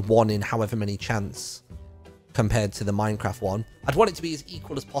beyond the 1 in however many chance compared to the Minecraft one. I'd want it to be as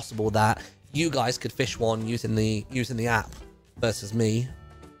equal as possible, that you guys could fish one using the app versus me.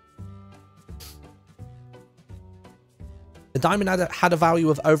 The diamond had a value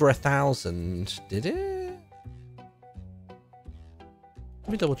of over 1,000. Did it?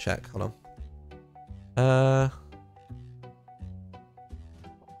 Let me double check. Hold on.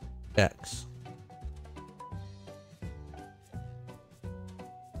 X.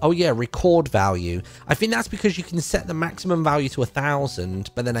 Oh yeah, record value. I think that's because you can set the maximum value to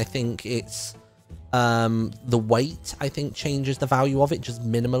 1,000, but then I think it's the weight, I think, changes the value of it just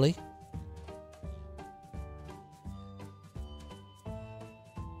minimally.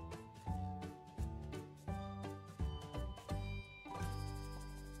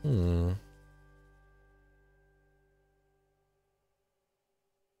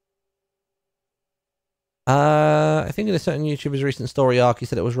 I think in a certain YouTuber's recent story arc, he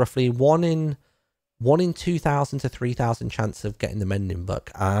said it was roughly 1 in 2,000 to 3,000 chance of getting the mending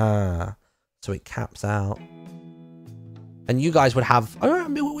book. Ah, so it caps out. And you guys would have...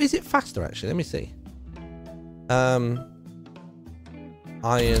 Oh, is it faster actually? Let me see. Iron...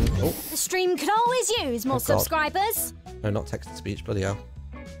 Oh. The stream could always use more subscribers. No, not text-to-speech. Bloody hell.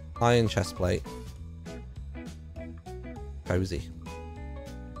 Iron chest plate. Cozy.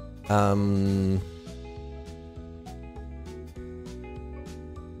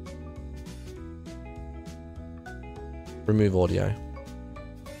 Remove audio.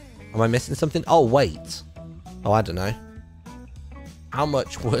 Am I missing something? Oh, wait. Oh, I don't know. How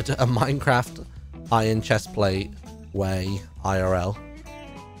much would a Minecraft iron chest plate weigh IRL?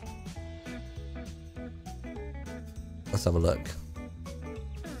 Let's have a look.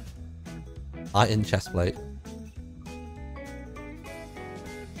 Iron chest plate.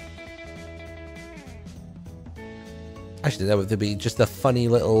 Actually, there would be just a funny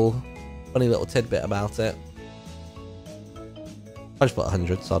little tidbit about it. I just put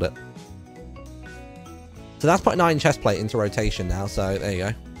 100, sod it. So that's putting iron chest plate into rotation now, so there you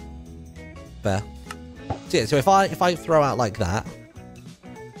go. Fair. So yeah, so if I throw out like that,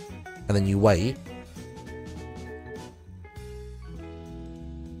 and then you wait,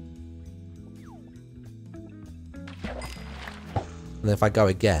 and then if I go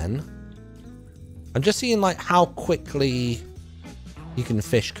again, I'm just seeing like how quickly you can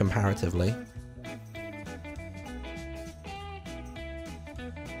fish comparatively.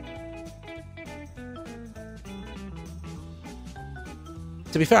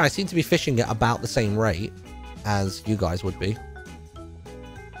 To be fair, I seem to be fishing at about the same rate as you guys would be.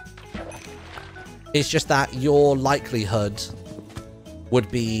 It's just that your likelihood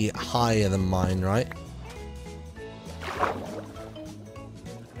would be higher than mine, right?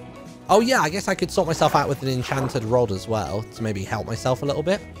 Oh, yeah, I guess I could sort myself out with an enchanted rod as well to maybe help myself a little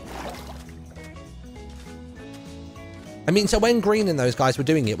bit. I mean, so when Green and those guys were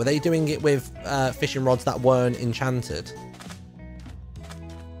doing it, were they doing it with fishing rods that weren't enchanted?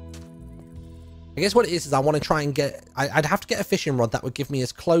 I guess what it is I want to try and get... I'd have to get a fishing rod that would give me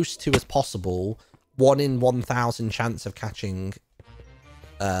as close to as possible 1 in 1,000 chance of catching...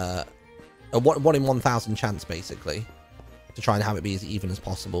 a 1 in 1,000 chance, basically. To try and have it be as even as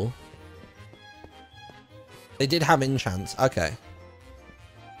possible. They did have enchants. Okay.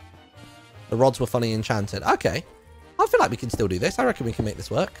 The rods were fully enchanted. Okay. I feel like we can still do this. I reckon we can make this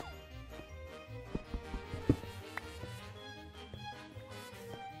work.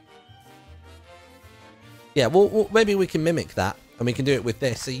 Yeah, well, maybe we can mimic that. And we can do it with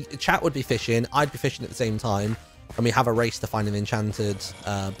this. So chat would be fishing. I'd be fishing at the same time. And we have a race to find an enchanted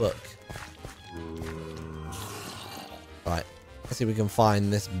book. Right. Let's see if we can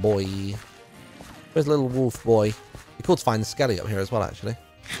find this boy. Where's little wolf boy? Be cool to find the skelly up here as well, actually.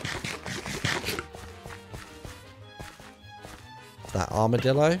 Is that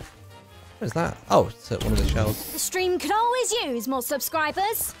armadillo? Where's that? Oh, it's at one of the shells. The stream could always use more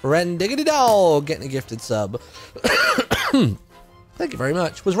subscribers. Ren Diggity Dog getting a gifted sub. Thank you very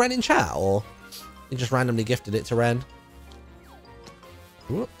much. Was Ren in chat, or he just randomly gifted it to Ren?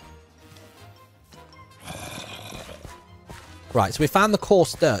 Whoop. Right, so we found the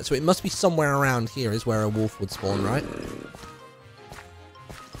coarse dirt, so it must be somewhere around here is where a wolf would spawn, right?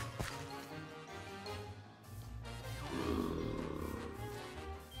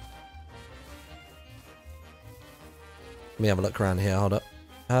 Let me have a look around here, hold up.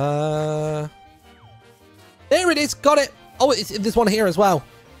 There it is, got it! Oh, there's one here as well.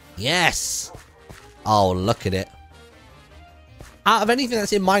 Yes! Oh, look at it. Out of anything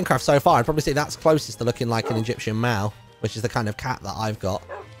that's in Minecraft so far, I'd probably say that's closest to looking like an Egyptian Mao. Which is the kind of cat that I've got.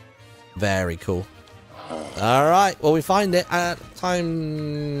 Very cool. Alright, well, we find it at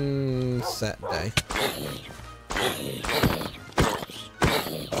time set day.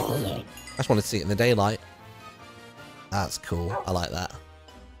 I just wanted to see it in the daylight. That's cool. I like that.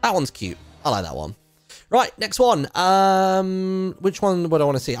 That one's cute. I like that one. Right, next one. Which one would I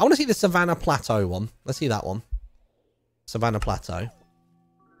want to see? I want to see the Savannah Plateau one. Let's see that one. Savannah Plateau.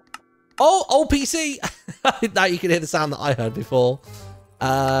 Oh, PC! Now you can hear the sound that I heard before.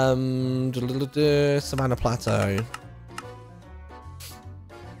 Savannah Plateau.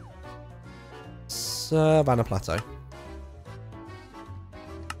 Savannah Plateau.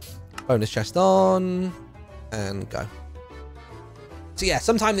 Bonus chest on, and go. So yeah,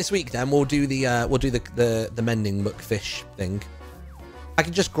 sometime this week then we'll do the mending book fish thing. I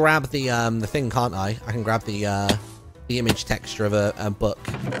can just grab the thing, can't I? I can grab the image texture of a book.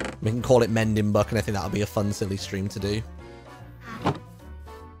 We can call it Mending Book, and I think that'll be a fun, silly stream to do. And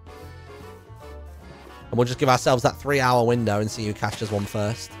we'll just give ourselves that 3-hour window and see who catches one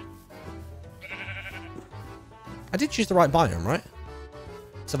first. I did choose the right biome, right?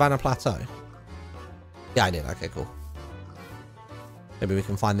 Savannah Plateau. Yeah, I did. Okay, cool. Maybe we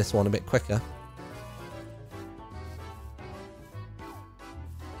can find this one a bit quicker.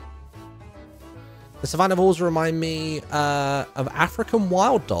 The Savannah Bulls remind me of African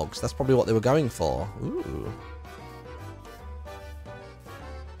wild dogs. That's probably what they were going for. Ooh.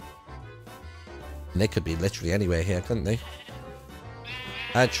 And they could be literally anywhere here, couldn't they?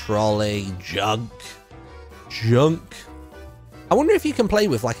 A trolley. Junk. Junk. I wonder if you can play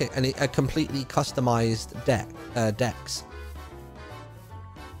with like a completely customized decks.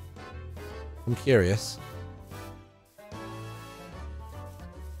 I'm curious.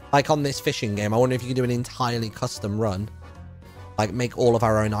 Like on this fishing game, I wonder if you can do an entirely custom run. Like make all of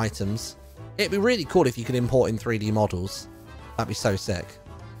our own items. It'd be really cool if you could import in 3D models. That'd be so sick.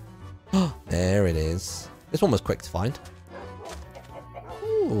 There it is. This one was quick to find.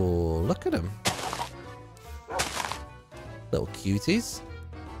 Ooh, look at them. Little cuties.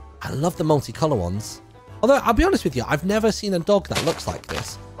 I love the multicolour ones. Although, I'll be honest with you, I've never seen a dog that looks like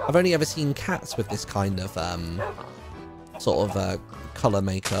this. I've only ever seen cats with this kind of colour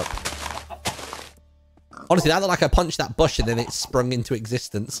makeup. Honestly, that looked like I punched that bush and then it sprung into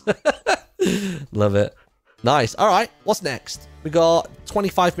existence. Love it. Nice. All right, what's next? We got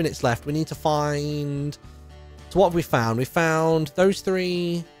 25 minutes left. We need to find... So what have we found? We found those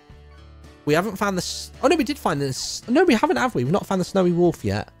 3... We haven't found the... Oh, no, we did find this. No, we haven't, have we? We've not found the snowy wolf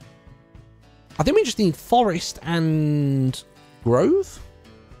yet. I think we just need forest and grove?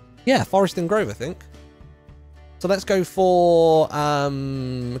 Yeah, forest and grove, I think. So let's go for... I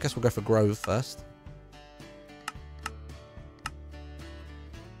guess we'll go for grove first.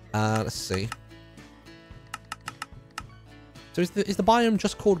 Let's see. So is the biome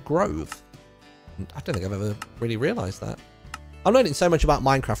just called Grove? I don't think I've ever really realised that. I'm learning so much about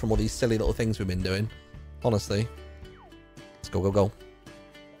Minecraft from all these silly little things we've been doing. Honestly. Let's go, go, go.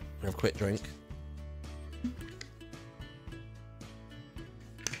 Have a quick drink.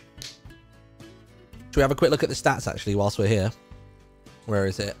 Should we have a quick look at the stats, actually, whilst we're here? Where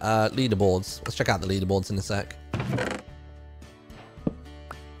is it? Leaderboards. Let's check out the leaderboards in a sec.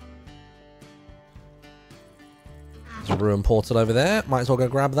 There's a ruined portal over there. Might as well go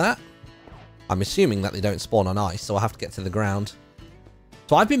grab that. I'm assuming that they don't spawn on ice, so I'll have to get to the ground.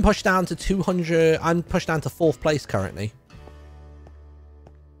 So I've been pushed down to 200. I'm pushed down to 4th place currently.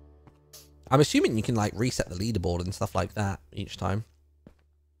 I'm assuming you can, like, reset the leaderboard and stuff like that each time.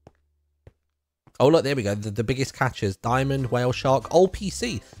 Oh, look, there we go. The biggest catches. Diamond, whale shark, old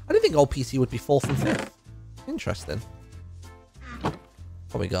PC. I didn't think old PC would be 4th and 5th. Interesting.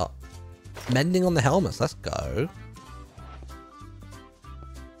 What we got? Mending on the helmets. Let's go.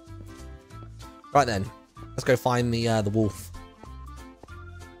 Right then. Let's go find the wolf.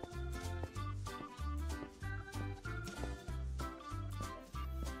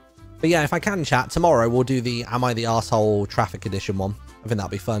 But yeah, if I can chat, tomorrow we'll do the Am I the Arsehole Traffic Edition one. I think that'll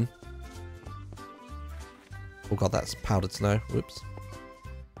be fun. Oh god, that's powdered snow. Whoops.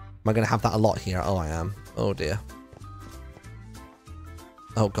 Am I going to have that a lot here? Oh, I am. Oh dear.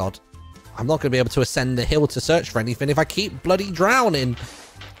 Oh god. I'm not going to be able to ascend the hill to search for anything if I keep bloody drowning.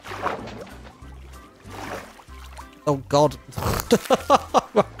 Oh god.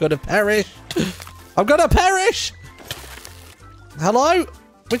 I'm going to perish. I'm going to perish. Hello?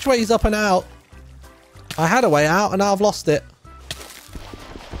 Which way is up and out? I had a way out and now I've lost it.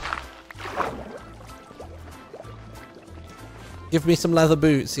 Give me some leather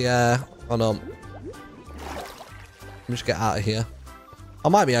boots, yeah. Hold on. Let me just get out of here. I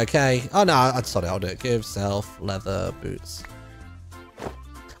might be okay. Oh no, sorry, I'll do it. Give self leather boots.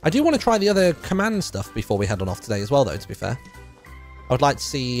 I do want to try the other command stuff before we head on off today as well, though, to be fair. I would like to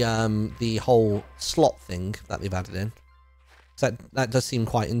see the whole slot thing that they've added in. So that does seem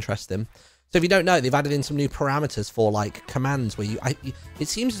quite interesting. So if you don't know, they've added in some new parameters for, like, commands where it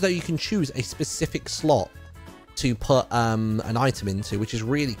seems as though you can choose a specific slot to put an item into, which is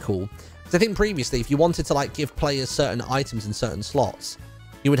really cool. Because I think previously, if you wanted to, like, give players certain items in certain slots,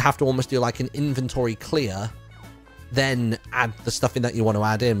 you would have to almost do, like, an inventory clear, then add the stuff in that you want to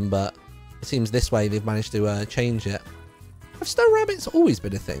add in. But it seems this way they've managed to change it. Have snow rabbits always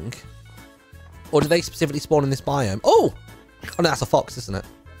been a thing? Or do they specifically spawn in this biome? Oh! Oh no, that's a fox, isn't it?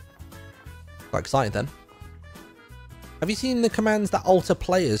 Quite excited then. Have you seen the commands that alter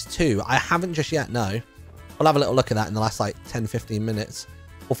players too? I haven't just yet, no. We'll have a little look at that in the last, like, 10-15 minutes.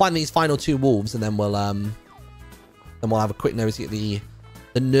 We'll find these final 2 wolves and then we'll have a quick nosy at the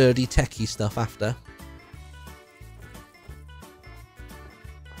nerdy techie stuff after.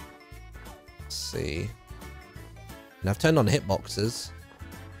 Let's see. And I've turned on hitboxes,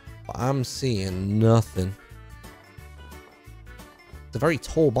 but I'm seeing nothing. It's a very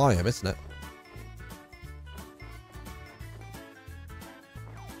tall biome, isn't it?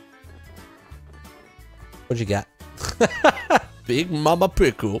 What'd you get? Big Mama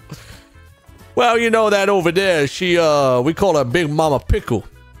Pickle. Well, you know that over there, we call her Big Mama Pickle.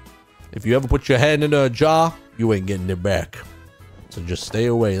 If you ever put your hand in her jar, you ain't getting it back. So just stay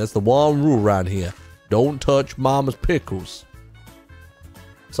away. That's the one rule around here. Don't touch Mama's pickles.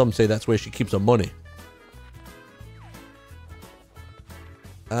 Some say that's where she keeps her money.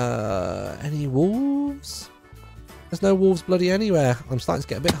 Any wolves? There's no wolves bloody anywhere. I'm starting to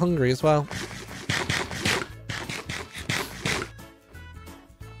get a bit hungry as well.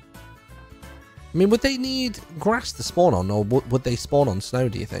 I mean, would they need grass to spawn on, or would they spawn on snow,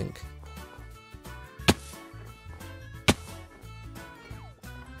 do you think?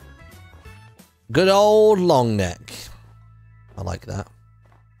 Good old long neck. I like that.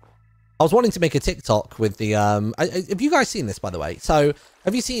 I was wanting to make a TikTok with the, have you guys seen this, by the way? So,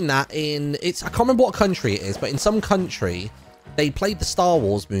 have you seen that in, I can't remember what country it is, but in some country, they played the Star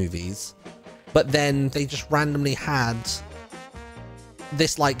Wars movies, but then they just randomly had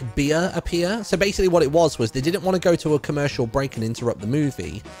this, like, beer appear. So basically what it was they didn't want to go to a commercial break and interrupt the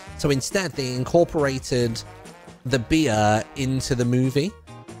movie. So instead, they incorporated the beer into the movie.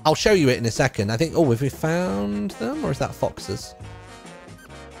 I'll show you it in a second. I think, oh, have we found them? Or is that foxes?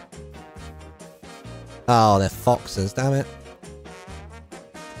 Oh, they're foxes, damn it.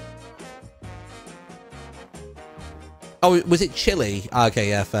 Oh, was it chili? Okay,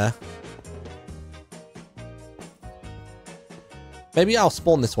 yeah, fair. Maybe I'll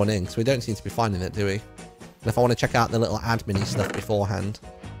spawn this one in, because we don't seem to be finding it, do we? And if I want to check out the little admin-y stuff beforehand,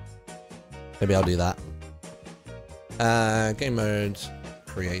 maybe I'll do that. Game mode,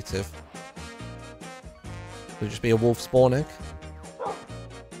 creative. Could it just be a wolf spawn egg?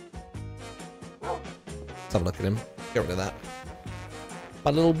 Let's have a look at him. Get rid of that.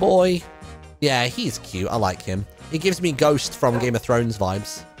 My little boy. Yeah, he's cute. I like him. He gives me Ghost from Game of Thrones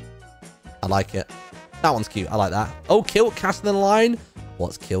vibes. I like it. That one's cute. I like that. Oh, Kilt casting the line.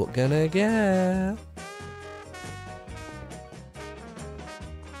 What's Kilt gonna get?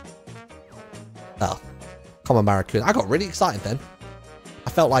 Oh, common barracuda. I got really excited then. I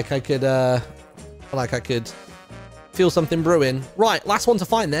felt like I could, feel something brewing. Right, last one to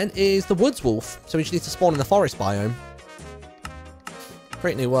find then is the woods wolf. So we just need to spawn in the forest biome.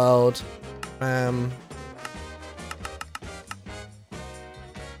 Create new world.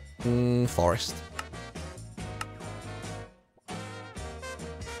 Forest.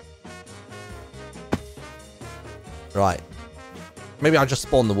 Right. Maybe I'll just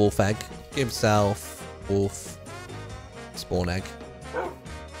spawn the wolf egg. Give self wolf spawn egg.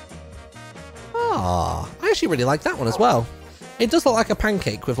 Ah, I actually really like that one as well. It does look like a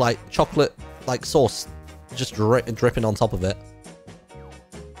pancake with like chocolate like sauce just dripping on top of it.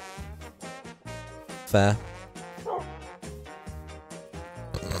 Fair.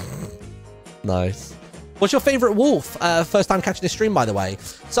 Nice. What's your favorite wolf? First time catching this stream, by the way.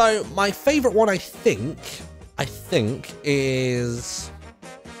 So my favorite one, I think is.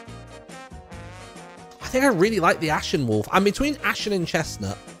 I think I really like the Ashen wolf. I'm between Ashen and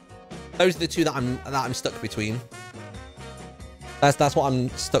Chestnut. Those are the two that I'm stuck between. That's what I'm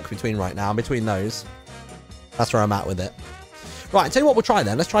stuck between right now. I'm between those. That's where I'm at with it. Right, I'll tell you what we'll try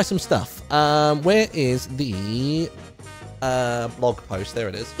then. Let's try some stuff. Where is the blog post? There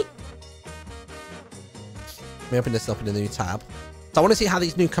it is. Let me open this up in a new tab. So I want to see how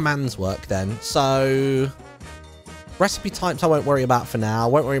these new commands work then. So recipe types I won't worry about for now. I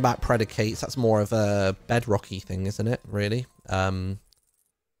won't worry about predicates. That's more of a bedrocky thing, isn't it? Really? Let's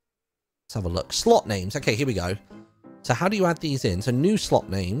have a look. Slot names. Okay, here we go. So how do you add these in? So new slot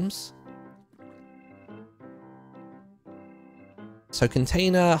names. So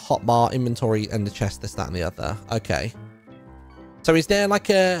container, hotbar, inventory, and the chest, this, that, and the other. Okay. So is there like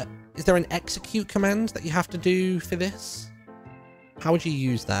a... Is there an execute command that you have to do for this? How would you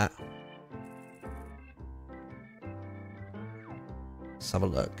use that? Let's have a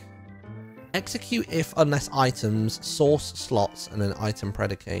look. Execute if unless items, source slots, and an item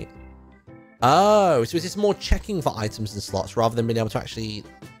predicate. Oh, so is this more checking for items and slots rather than being able to actually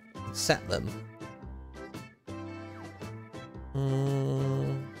set them?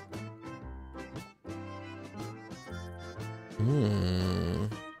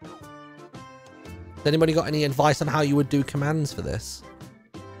 Has anybody got any advice on how you would do commands for this?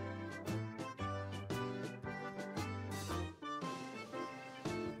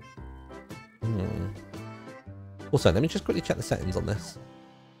 Also, let me just quickly check the settings on this.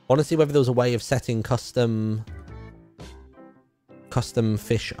 I want to see whether there was a way of setting custom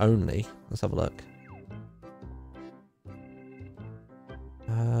fish only. Let's have a look.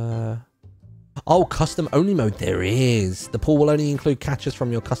 Oh, custom only mode. There is. The pool will only include catches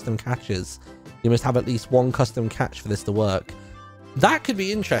from your custom catches. You must have at least one custom catch for this to work. That could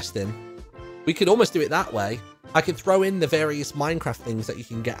be interesting. We could almost do it that way. I could throw in the various Minecraft things that you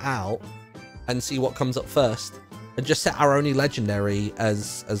can get out and see what comes up first. And just set our only legendary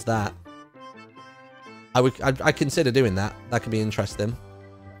as that. I'd consider doing that. That could be interesting.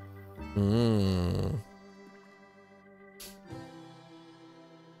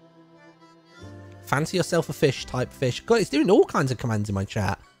 Fancy yourself a fish type fish. God, it's doing all kinds of commands in my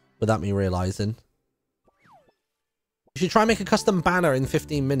chat without me realizing. You should try and make a custom banner in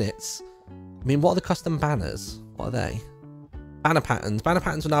 15 minutes. I mean, what are the custom banners? What are they? Banner patterns. Banner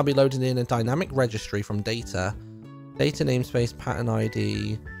patterns will now be loaded in a dynamic registry from data. Data namespace, pattern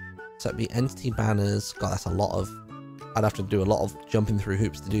ID. So it'd be entity banners. God, that's a lot of... I'd have to do a lot of jumping through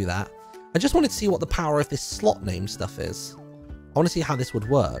hoops to do that. I just wanted to see what the power of this slot name stuff is. I want to see how this would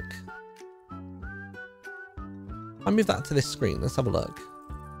work. I'll move that to this screen. Let's have a look.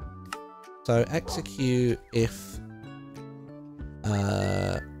 So execute if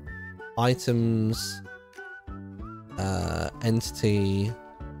items entity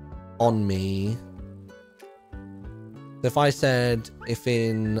on me. So if I said if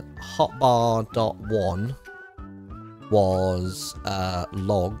in hotbar.1 was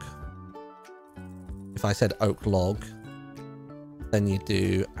log, if I said oak log, then you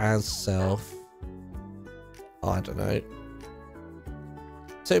do as self. Oh, I don't know.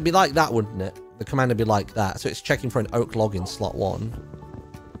 So it'd be like that, wouldn't it? The command would be like that. So it's checking for an oak log in slot 1.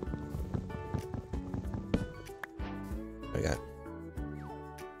 There we go.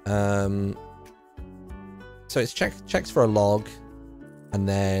 So it's checks for a log, and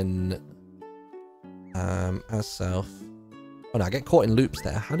then as self. Oh no, I get caught in loops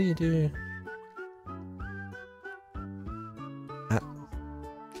there. How do you do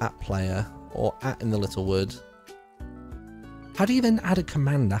at player or at InTheLittleWood? How do you then add a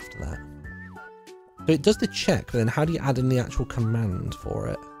command after that? So it does the check, but then how do you add in the actual command for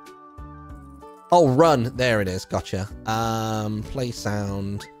it? Oh, run. There it is. Gotcha. Play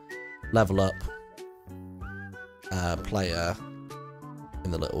sound, level up, player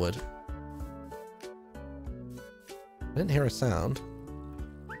InTheLittleWood. I didn't hear a sound.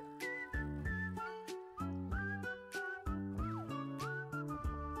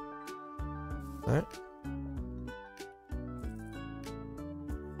 No.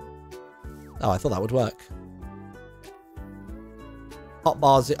 Oh, I thought that would work.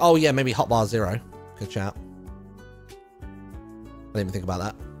 Hotbar oh yeah, maybe hotbar 0. Good shout. I didn't even think about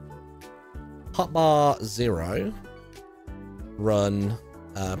that. Hotbar 0. Run.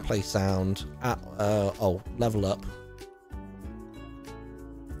 Play sound. Oh, level up.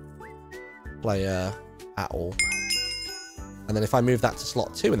 Player at all. And then if I move that to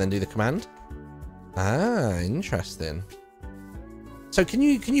slot 2 and then do the command. Ah, interesting. So can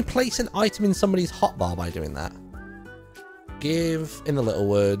you place an item in somebody's hotbar by doing that? Give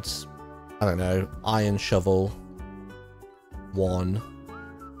InTheLittleWood, I don't know, iron shovel 1.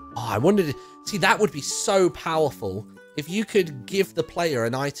 Oh, I wondered. See, that would be so powerful if you could give the player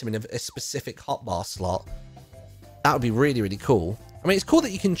an item in a specific hotbar slot. That would be really, really cool. I mean, it's cool that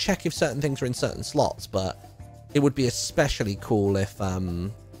you can check if certain things are in certain slots, but it would be especially cool if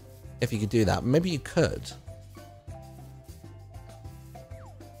you could do that. Maybe you could.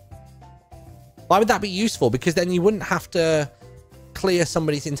 Why would that be useful? Because then you wouldn't have to clear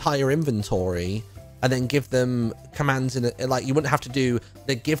somebody's entire inventory and then give them commands in it. Like, you wouldn't have to do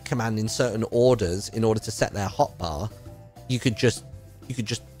the give command in certain orders in order to set their hotbar. You could just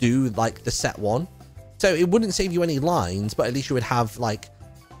do like the set one. So it wouldn't save you any lines, but at least you would have like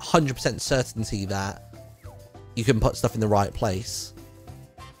 100% certainty that you can put stuff in the right place.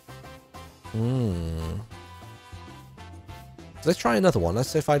 Let's try another one. Let's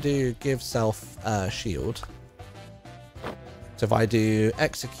see if I do give self shield. So if I do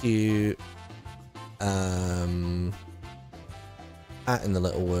execute at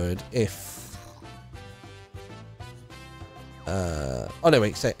InTheLittleWood, if oh no,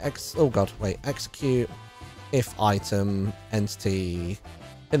 wait, say oh god, wait, execute if item entity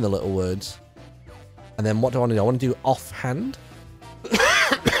InTheLittleWood, and then what do I want to do? I want to do offhand.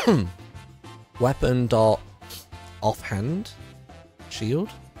 Weapon dot offhand shield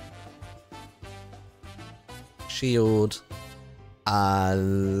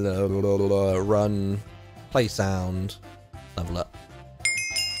run play sound level up.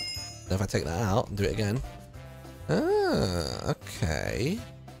 Now if I take that out and do it again. Okay,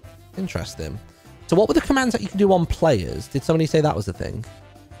 interesting. So what were the commands that you can do on players? Did somebody say that was the thing?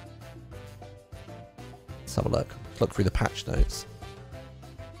 Let's have a look. Let's look through the patch notes.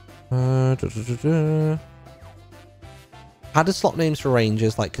 Added slot names for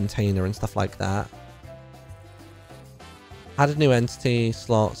ranges like container and stuff like that. Added new entity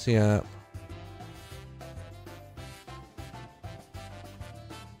slots, yeah.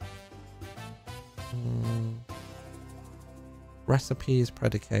 Recipes,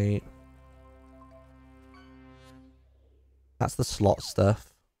 predicate. That's the slot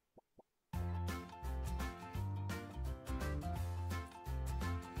stuff.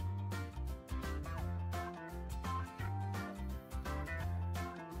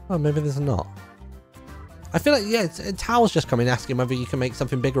 Oh, maybe there's not. I feel like, yeah, Tao's just come in asking whether you can make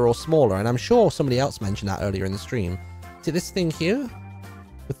something bigger or smaller, and I'm sure somebody else mentioned that earlier in the stream. See this thing here?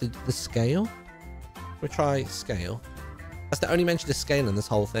 With the scale? We'll try scale. That's the only mention of scale in this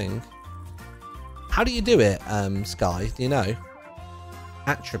whole thing. How do you do it, Sky? Do you know?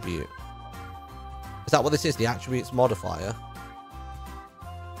 Attribute. Is that what this is? The attributes modifier?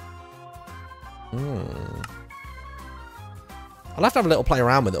 I'll have to have a little play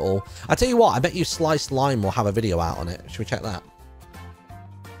around with it all. I tell you what, I bet you Sliced Lime will have a video out on it. Should we check that?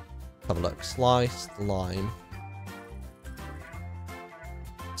 Have a look. Sliced Lime.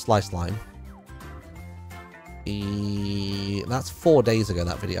 Sliced Lime. That's 4 days ago,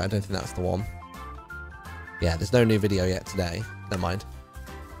 that video. I don't think that's the one. Yeah, there's no new video yet today. Never mind.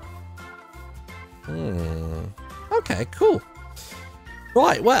 Okay, cool.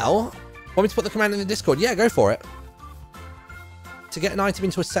 Right, well, want me to put the command in the Discord? Yeah, go for it. To get an item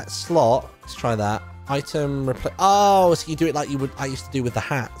into a set slot, let's try that. Item replace. Oh, so you do it like I used to do with the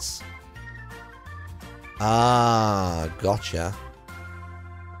hats. Ah, gotcha.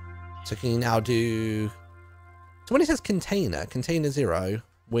 So can you now do So when it says container 0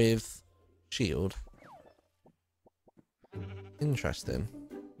 with shield. Interesting.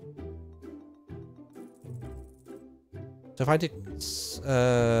 So if I did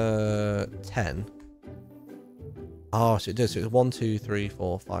 10. Oh, so it does. So it's 1, 2, 3,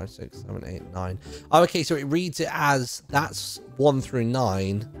 4, 5, 6, 7, 8, 9. Oh, okay. So it reads it as that's 1 through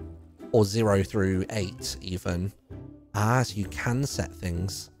 9 or 0 through 8 even. Ah, so you can set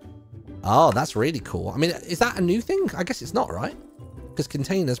things. Oh, that's really cool. I mean, is that a new thing? I guess it's not, right? Because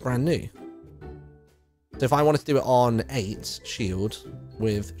container's brand new. So if I wanted to do it on 8 shield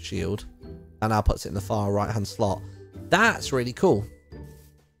with shield, and now puts it in the far right hand slot, that's really cool.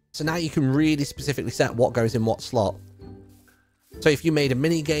 So now you can really specifically set what goes in what slot. So if you made a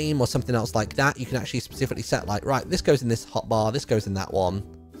mini game or something else like that, you can actually specifically set like, right, this goes in this hotbar, this goes in that one,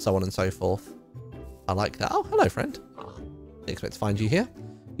 so on and so forth. I like that. Oh, hello, friend. Didn't expect to find you here.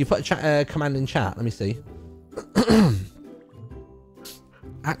 You put a command in chat. Let me see.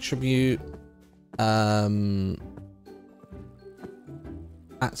 Attribute at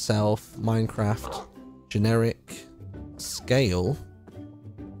self Minecraft generic scale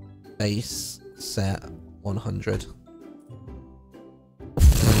base set 100.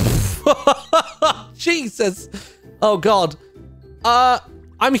 Jesus. Oh god.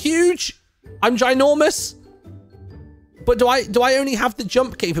 I'm huge. I'm ginormous. But do I only have the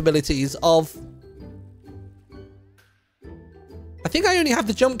jump capabilities of... I think I only have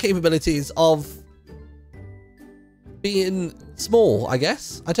the jump capabilities of being small, I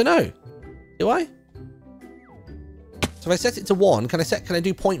guess. I don't know. Do I? So if I set it to 1, can I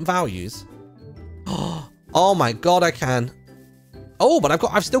do point values? Oh my god, I can. Oh, but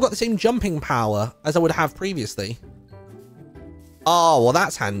I've still got the same jumping power as I would have previously. Oh, well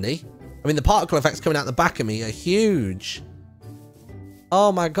that's handy. I mean, the particle effects coming out the back of me are huge.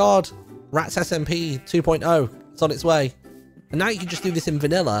 Oh my god. Rats SMP 2.0. It's on its way. And now you can just do this in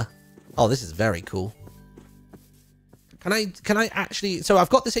vanilla. Oh, this is very cool. Can I actually... So I've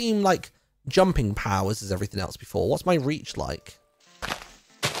got the same, like, jumping powers as everything else before. What's my reach like?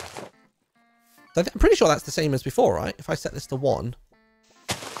 I'm pretty sure that's the same as before, right? If I set this to 1.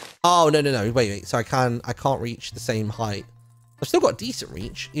 Oh, no. Wait. So I can't reach the same height. I've still got decent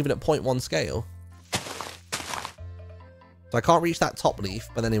reach, even at 0.1 scale. So I can't reach that top leaf,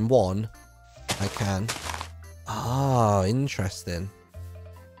 but then in 1, I can. Oh, interesting.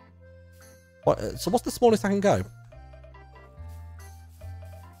 So what's the smallest I can go?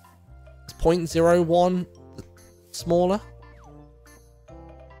 It's 0.01 smaller.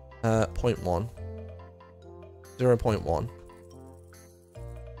 0.1. 0.1.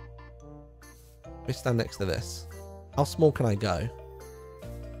 Let me stand next to this. How small can I go?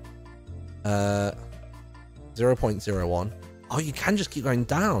 0.01. Oh, you can just keep going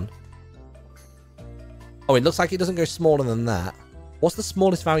down. Oh, it looks like it doesn't go smaller than that. What's the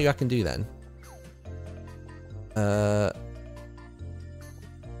smallest value I can do then? I'm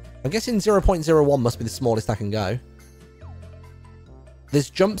guessing 0.01 must be the smallest I can go. There's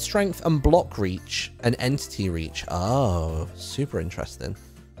jump strength and block reach and entity reach. Oh, super interesting.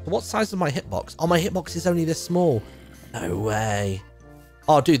 So what size is my hitbox? Oh, my hitbox is only this small. No way.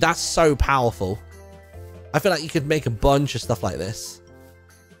 Oh, dude, that's so powerful. I feel like you could make a bunch of stuff like this.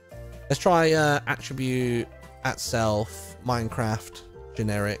 Let's try attribute at self, Minecraft,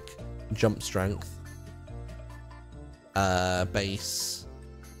 generic, jump strength, base,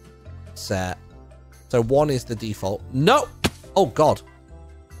 set. So 1 is the default. No! Oh, God.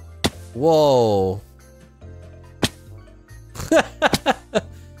 Whoa.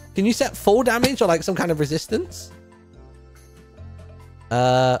 Can you set full damage or like some kind of resistance?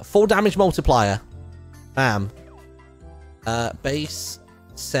 Full damage multiplier. Bam. Base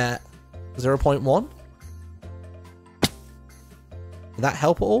set 0.1. Did that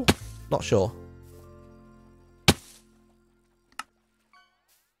help at all? Not sure.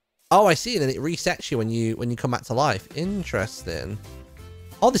 Oh, I see. And then it resets you when you come back to life. Interesting.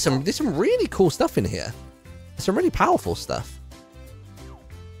 Oh, there's some really cool stuff in here. There's some really powerful stuff.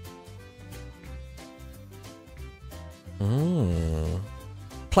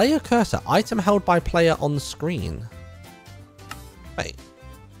 Player cursor. Item held by player on screen. Wait.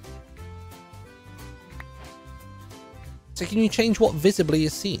 So can you change what visibly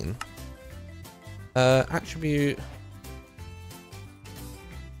is seen? Attribute.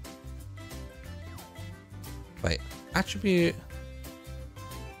 Wait. Attribute.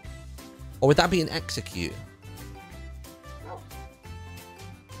 Or would that be an execute?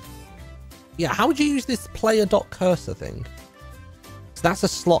 Yeah, how would you use this player.cursor thing? So that's a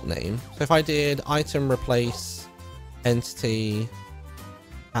slot name. So if I did item replace entity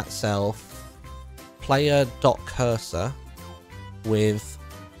at self player.cursor with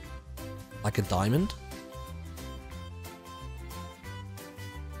like a diamond.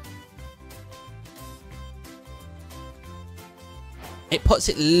 It puts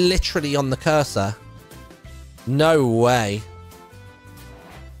it literally on the cursor. No way.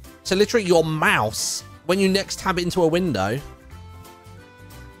 So literally your mouse, when you next tab into a window.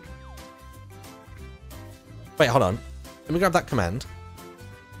 Wait, hold on. Let me grab that command.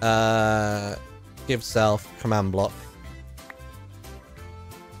 Give self command block.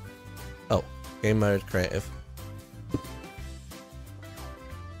 Oh, game mode creative. Let's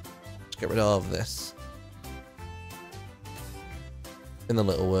get rid of this.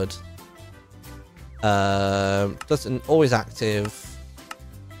 InTheLittleWood. Doesn't always active.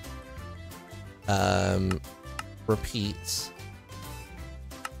 Repeats.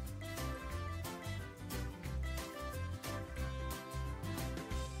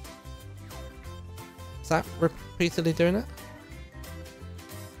 Is that repeatedly doing it?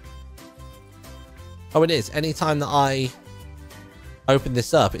 Oh, it is. Anytime that I open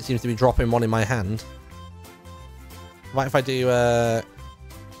this up, it seems to be dropping one in my hand. What if I do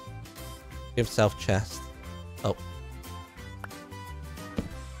give self chest? Oh.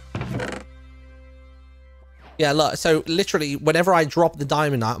 Yeah, look, so literally whenever I drop the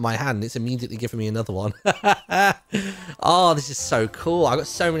diamond out of my hand, it's immediately giving me another one. Oh, this is so cool. I've got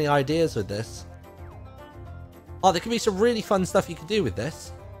so many ideas with this. Oh, there could be some really fun stuff you could do with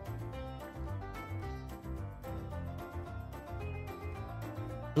this.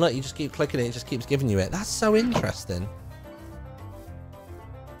 Look, you just keep clicking it, it just keeps giving you it. That's so interesting.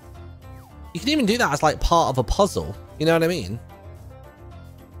 You can even do that as like part of a puzzle. You know what I mean?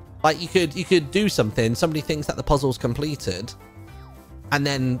 Like you could do something, somebody thinks that the puzzle's completed, and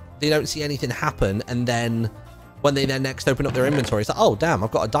then they don't see anything happen, and then when they then next open up their inventory, it's like, oh damn,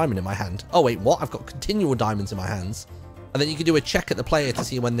 I've got a diamond in my hand. Oh wait, what? I've got continual diamonds in my hands. And then you can do a check at the player to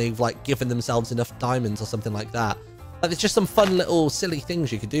see when they've like given themselves enough diamonds or something like that. Like there's just some fun little silly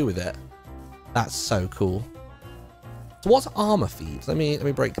things you could do with it. That's so cool. So what's armor feed? Let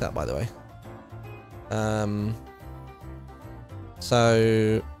me break that, by the way.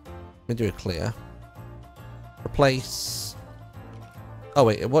 So let me do a clear. Replace. Oh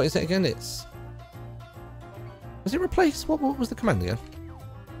wait, what is it again? It's. Was it replace? What was the command again?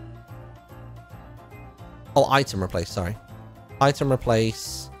 Oh, item replace. Sorry, item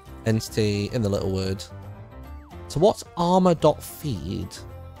replace entity InTheLittleWood. So what's armor.feed?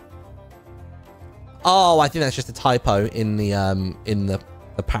 Oh, I think that's just a typo in the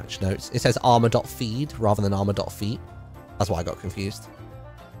patch notes. It says armor.feed rather than armor.feet. That's why I got confused.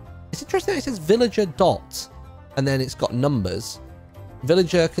 It's interesting that it says villager dot and then it's got numbers.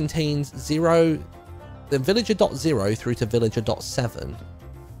 Villager contains 0, the villager dot 0 through to villager dot 7.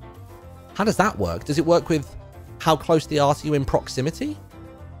 How does that work? Does it work with how close they are to you in proximity?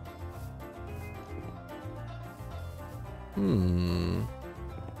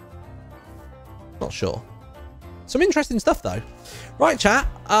 Not sure. Some interesting stuff though. Right, chat.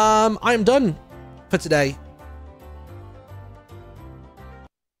 I am done for today.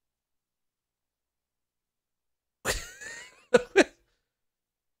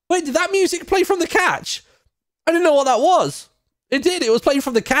 Wait, did that music play from the catch? I didn't know what that was. It did. It was playing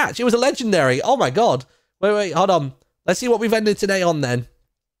from the catch. It was a legendary. Oh my god. Wait, hold on. Let's see what we've ended today on then.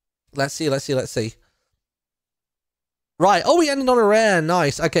 Let's see. Right. Oh, we ended on a rare.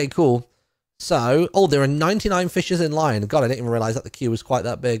 Nice. Okay, cool. So, oh, there are 99 fishes in line. God, I didn't even realize that the queue was quite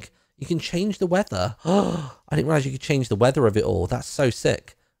that big. You can change the weather. Oh, I didn't realize you could change the weather of it all. That's so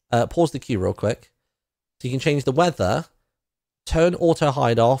sick. Pause the queue real quick. So you can change the weather, turn auto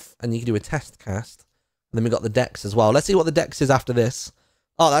hide off, and you can do a test cast. And then we got the dex as well. Let's see what the dex is after this.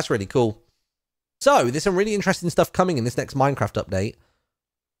 Oh, that's really cool. So there's some really interesting stuff coming in this next Minecraft update.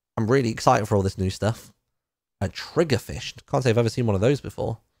 I'm really excited for all this new stuff. A triggerfish. Can't say I've ever seen one of those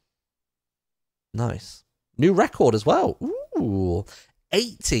before. Nice. New record as well. Ooh.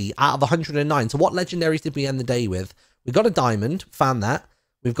 80 out of 109. So what legendaries did we end the day with? We got a diamond. Found that.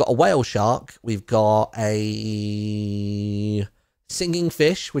 We've got a whale shark. We've got a singing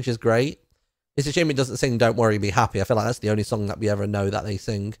fish, which is great. It's a shame it doesn't sing Don't Worry, Be Happy. I feel like that's the only song that we ever know that they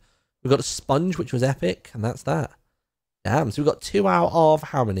sing. We've got a sponge, which was epic. And that's that. Damn. So we've got 2 out of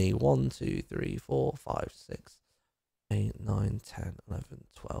how many? 1, 2, 3, 4, 5, 6, 8, 9, 10, 11,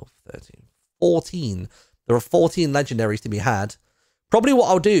 12, 13, 14. There are 14 legendaries to be had. Probably what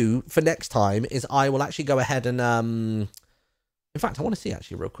I'll do for next time is I will actually go ahead and... in fact, I want to see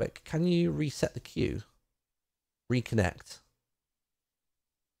actually real quick. Can you reset the queue? Reconnect.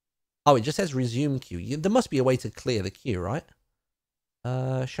 Oh, it just says resume queue. There must be a way to clear the queue, right?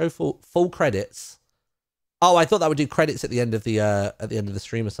 Show full credits. Oh, I thought that would do credits at the end of the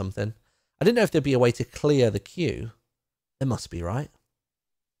stream or something. I didn't know if there'd be a way to clear the queue. There must be, right?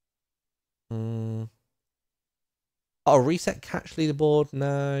 Oh, reset catch leaderboard.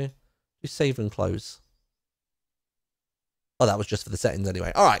 No. Do save and close. Oh, that was just for the settings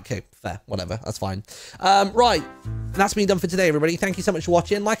anyway. All right, okay, fair, whatever, that's fine. Right, that's been done for today, everybody. Thank you so much for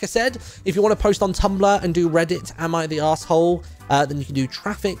watching. Like I said, if you want to post on Tumblr and do Reddit, Am I the Arsehole? Then you can do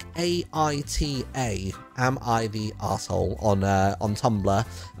traffic AITA, Am I the Arsehole, on Tumblr.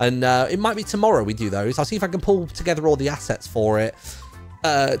 And it might be tomorrow we do those. I'll see if I can pull together all the assets for it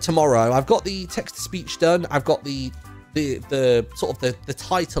tomorrow. I've got the text-to-speech done. I've got the sort of the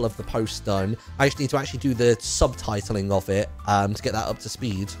title of the post done. I just need to actually do the subtitling of it to get that up to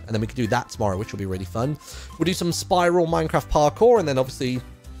speed, and then we can do that tomorrow, which will be really fun. We'll do some Spiral Minecraft parkour, and then obviously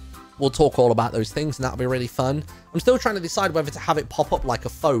we'll talk all about those things, and that'll be really fun. I'm still trying to decide whether to have it pop up like a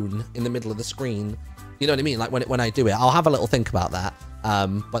phone in the middle of the screen. You know what I mean? Like when I do it, I'll have a little think about that.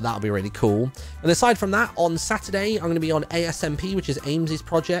 But that'll be really cool. And aside from that, on Saturday, I'm going to be on ASMP, which is Ames's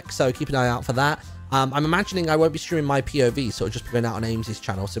project, so keep an eye out for that. I'm imagining I won't be streaming my POV, so it'll just be going out on Ames's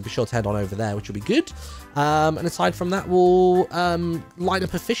channel, so be sure to head on over there, which will be good. And aside from that, we'll line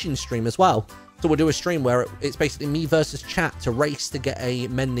up a fishing stream as well. So we'll do a stream where it's basically me versus chat to race to get a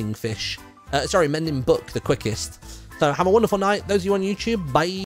mending fish. Mending book the quickest. So have a wonderful night. Those of you on YouTube, bye.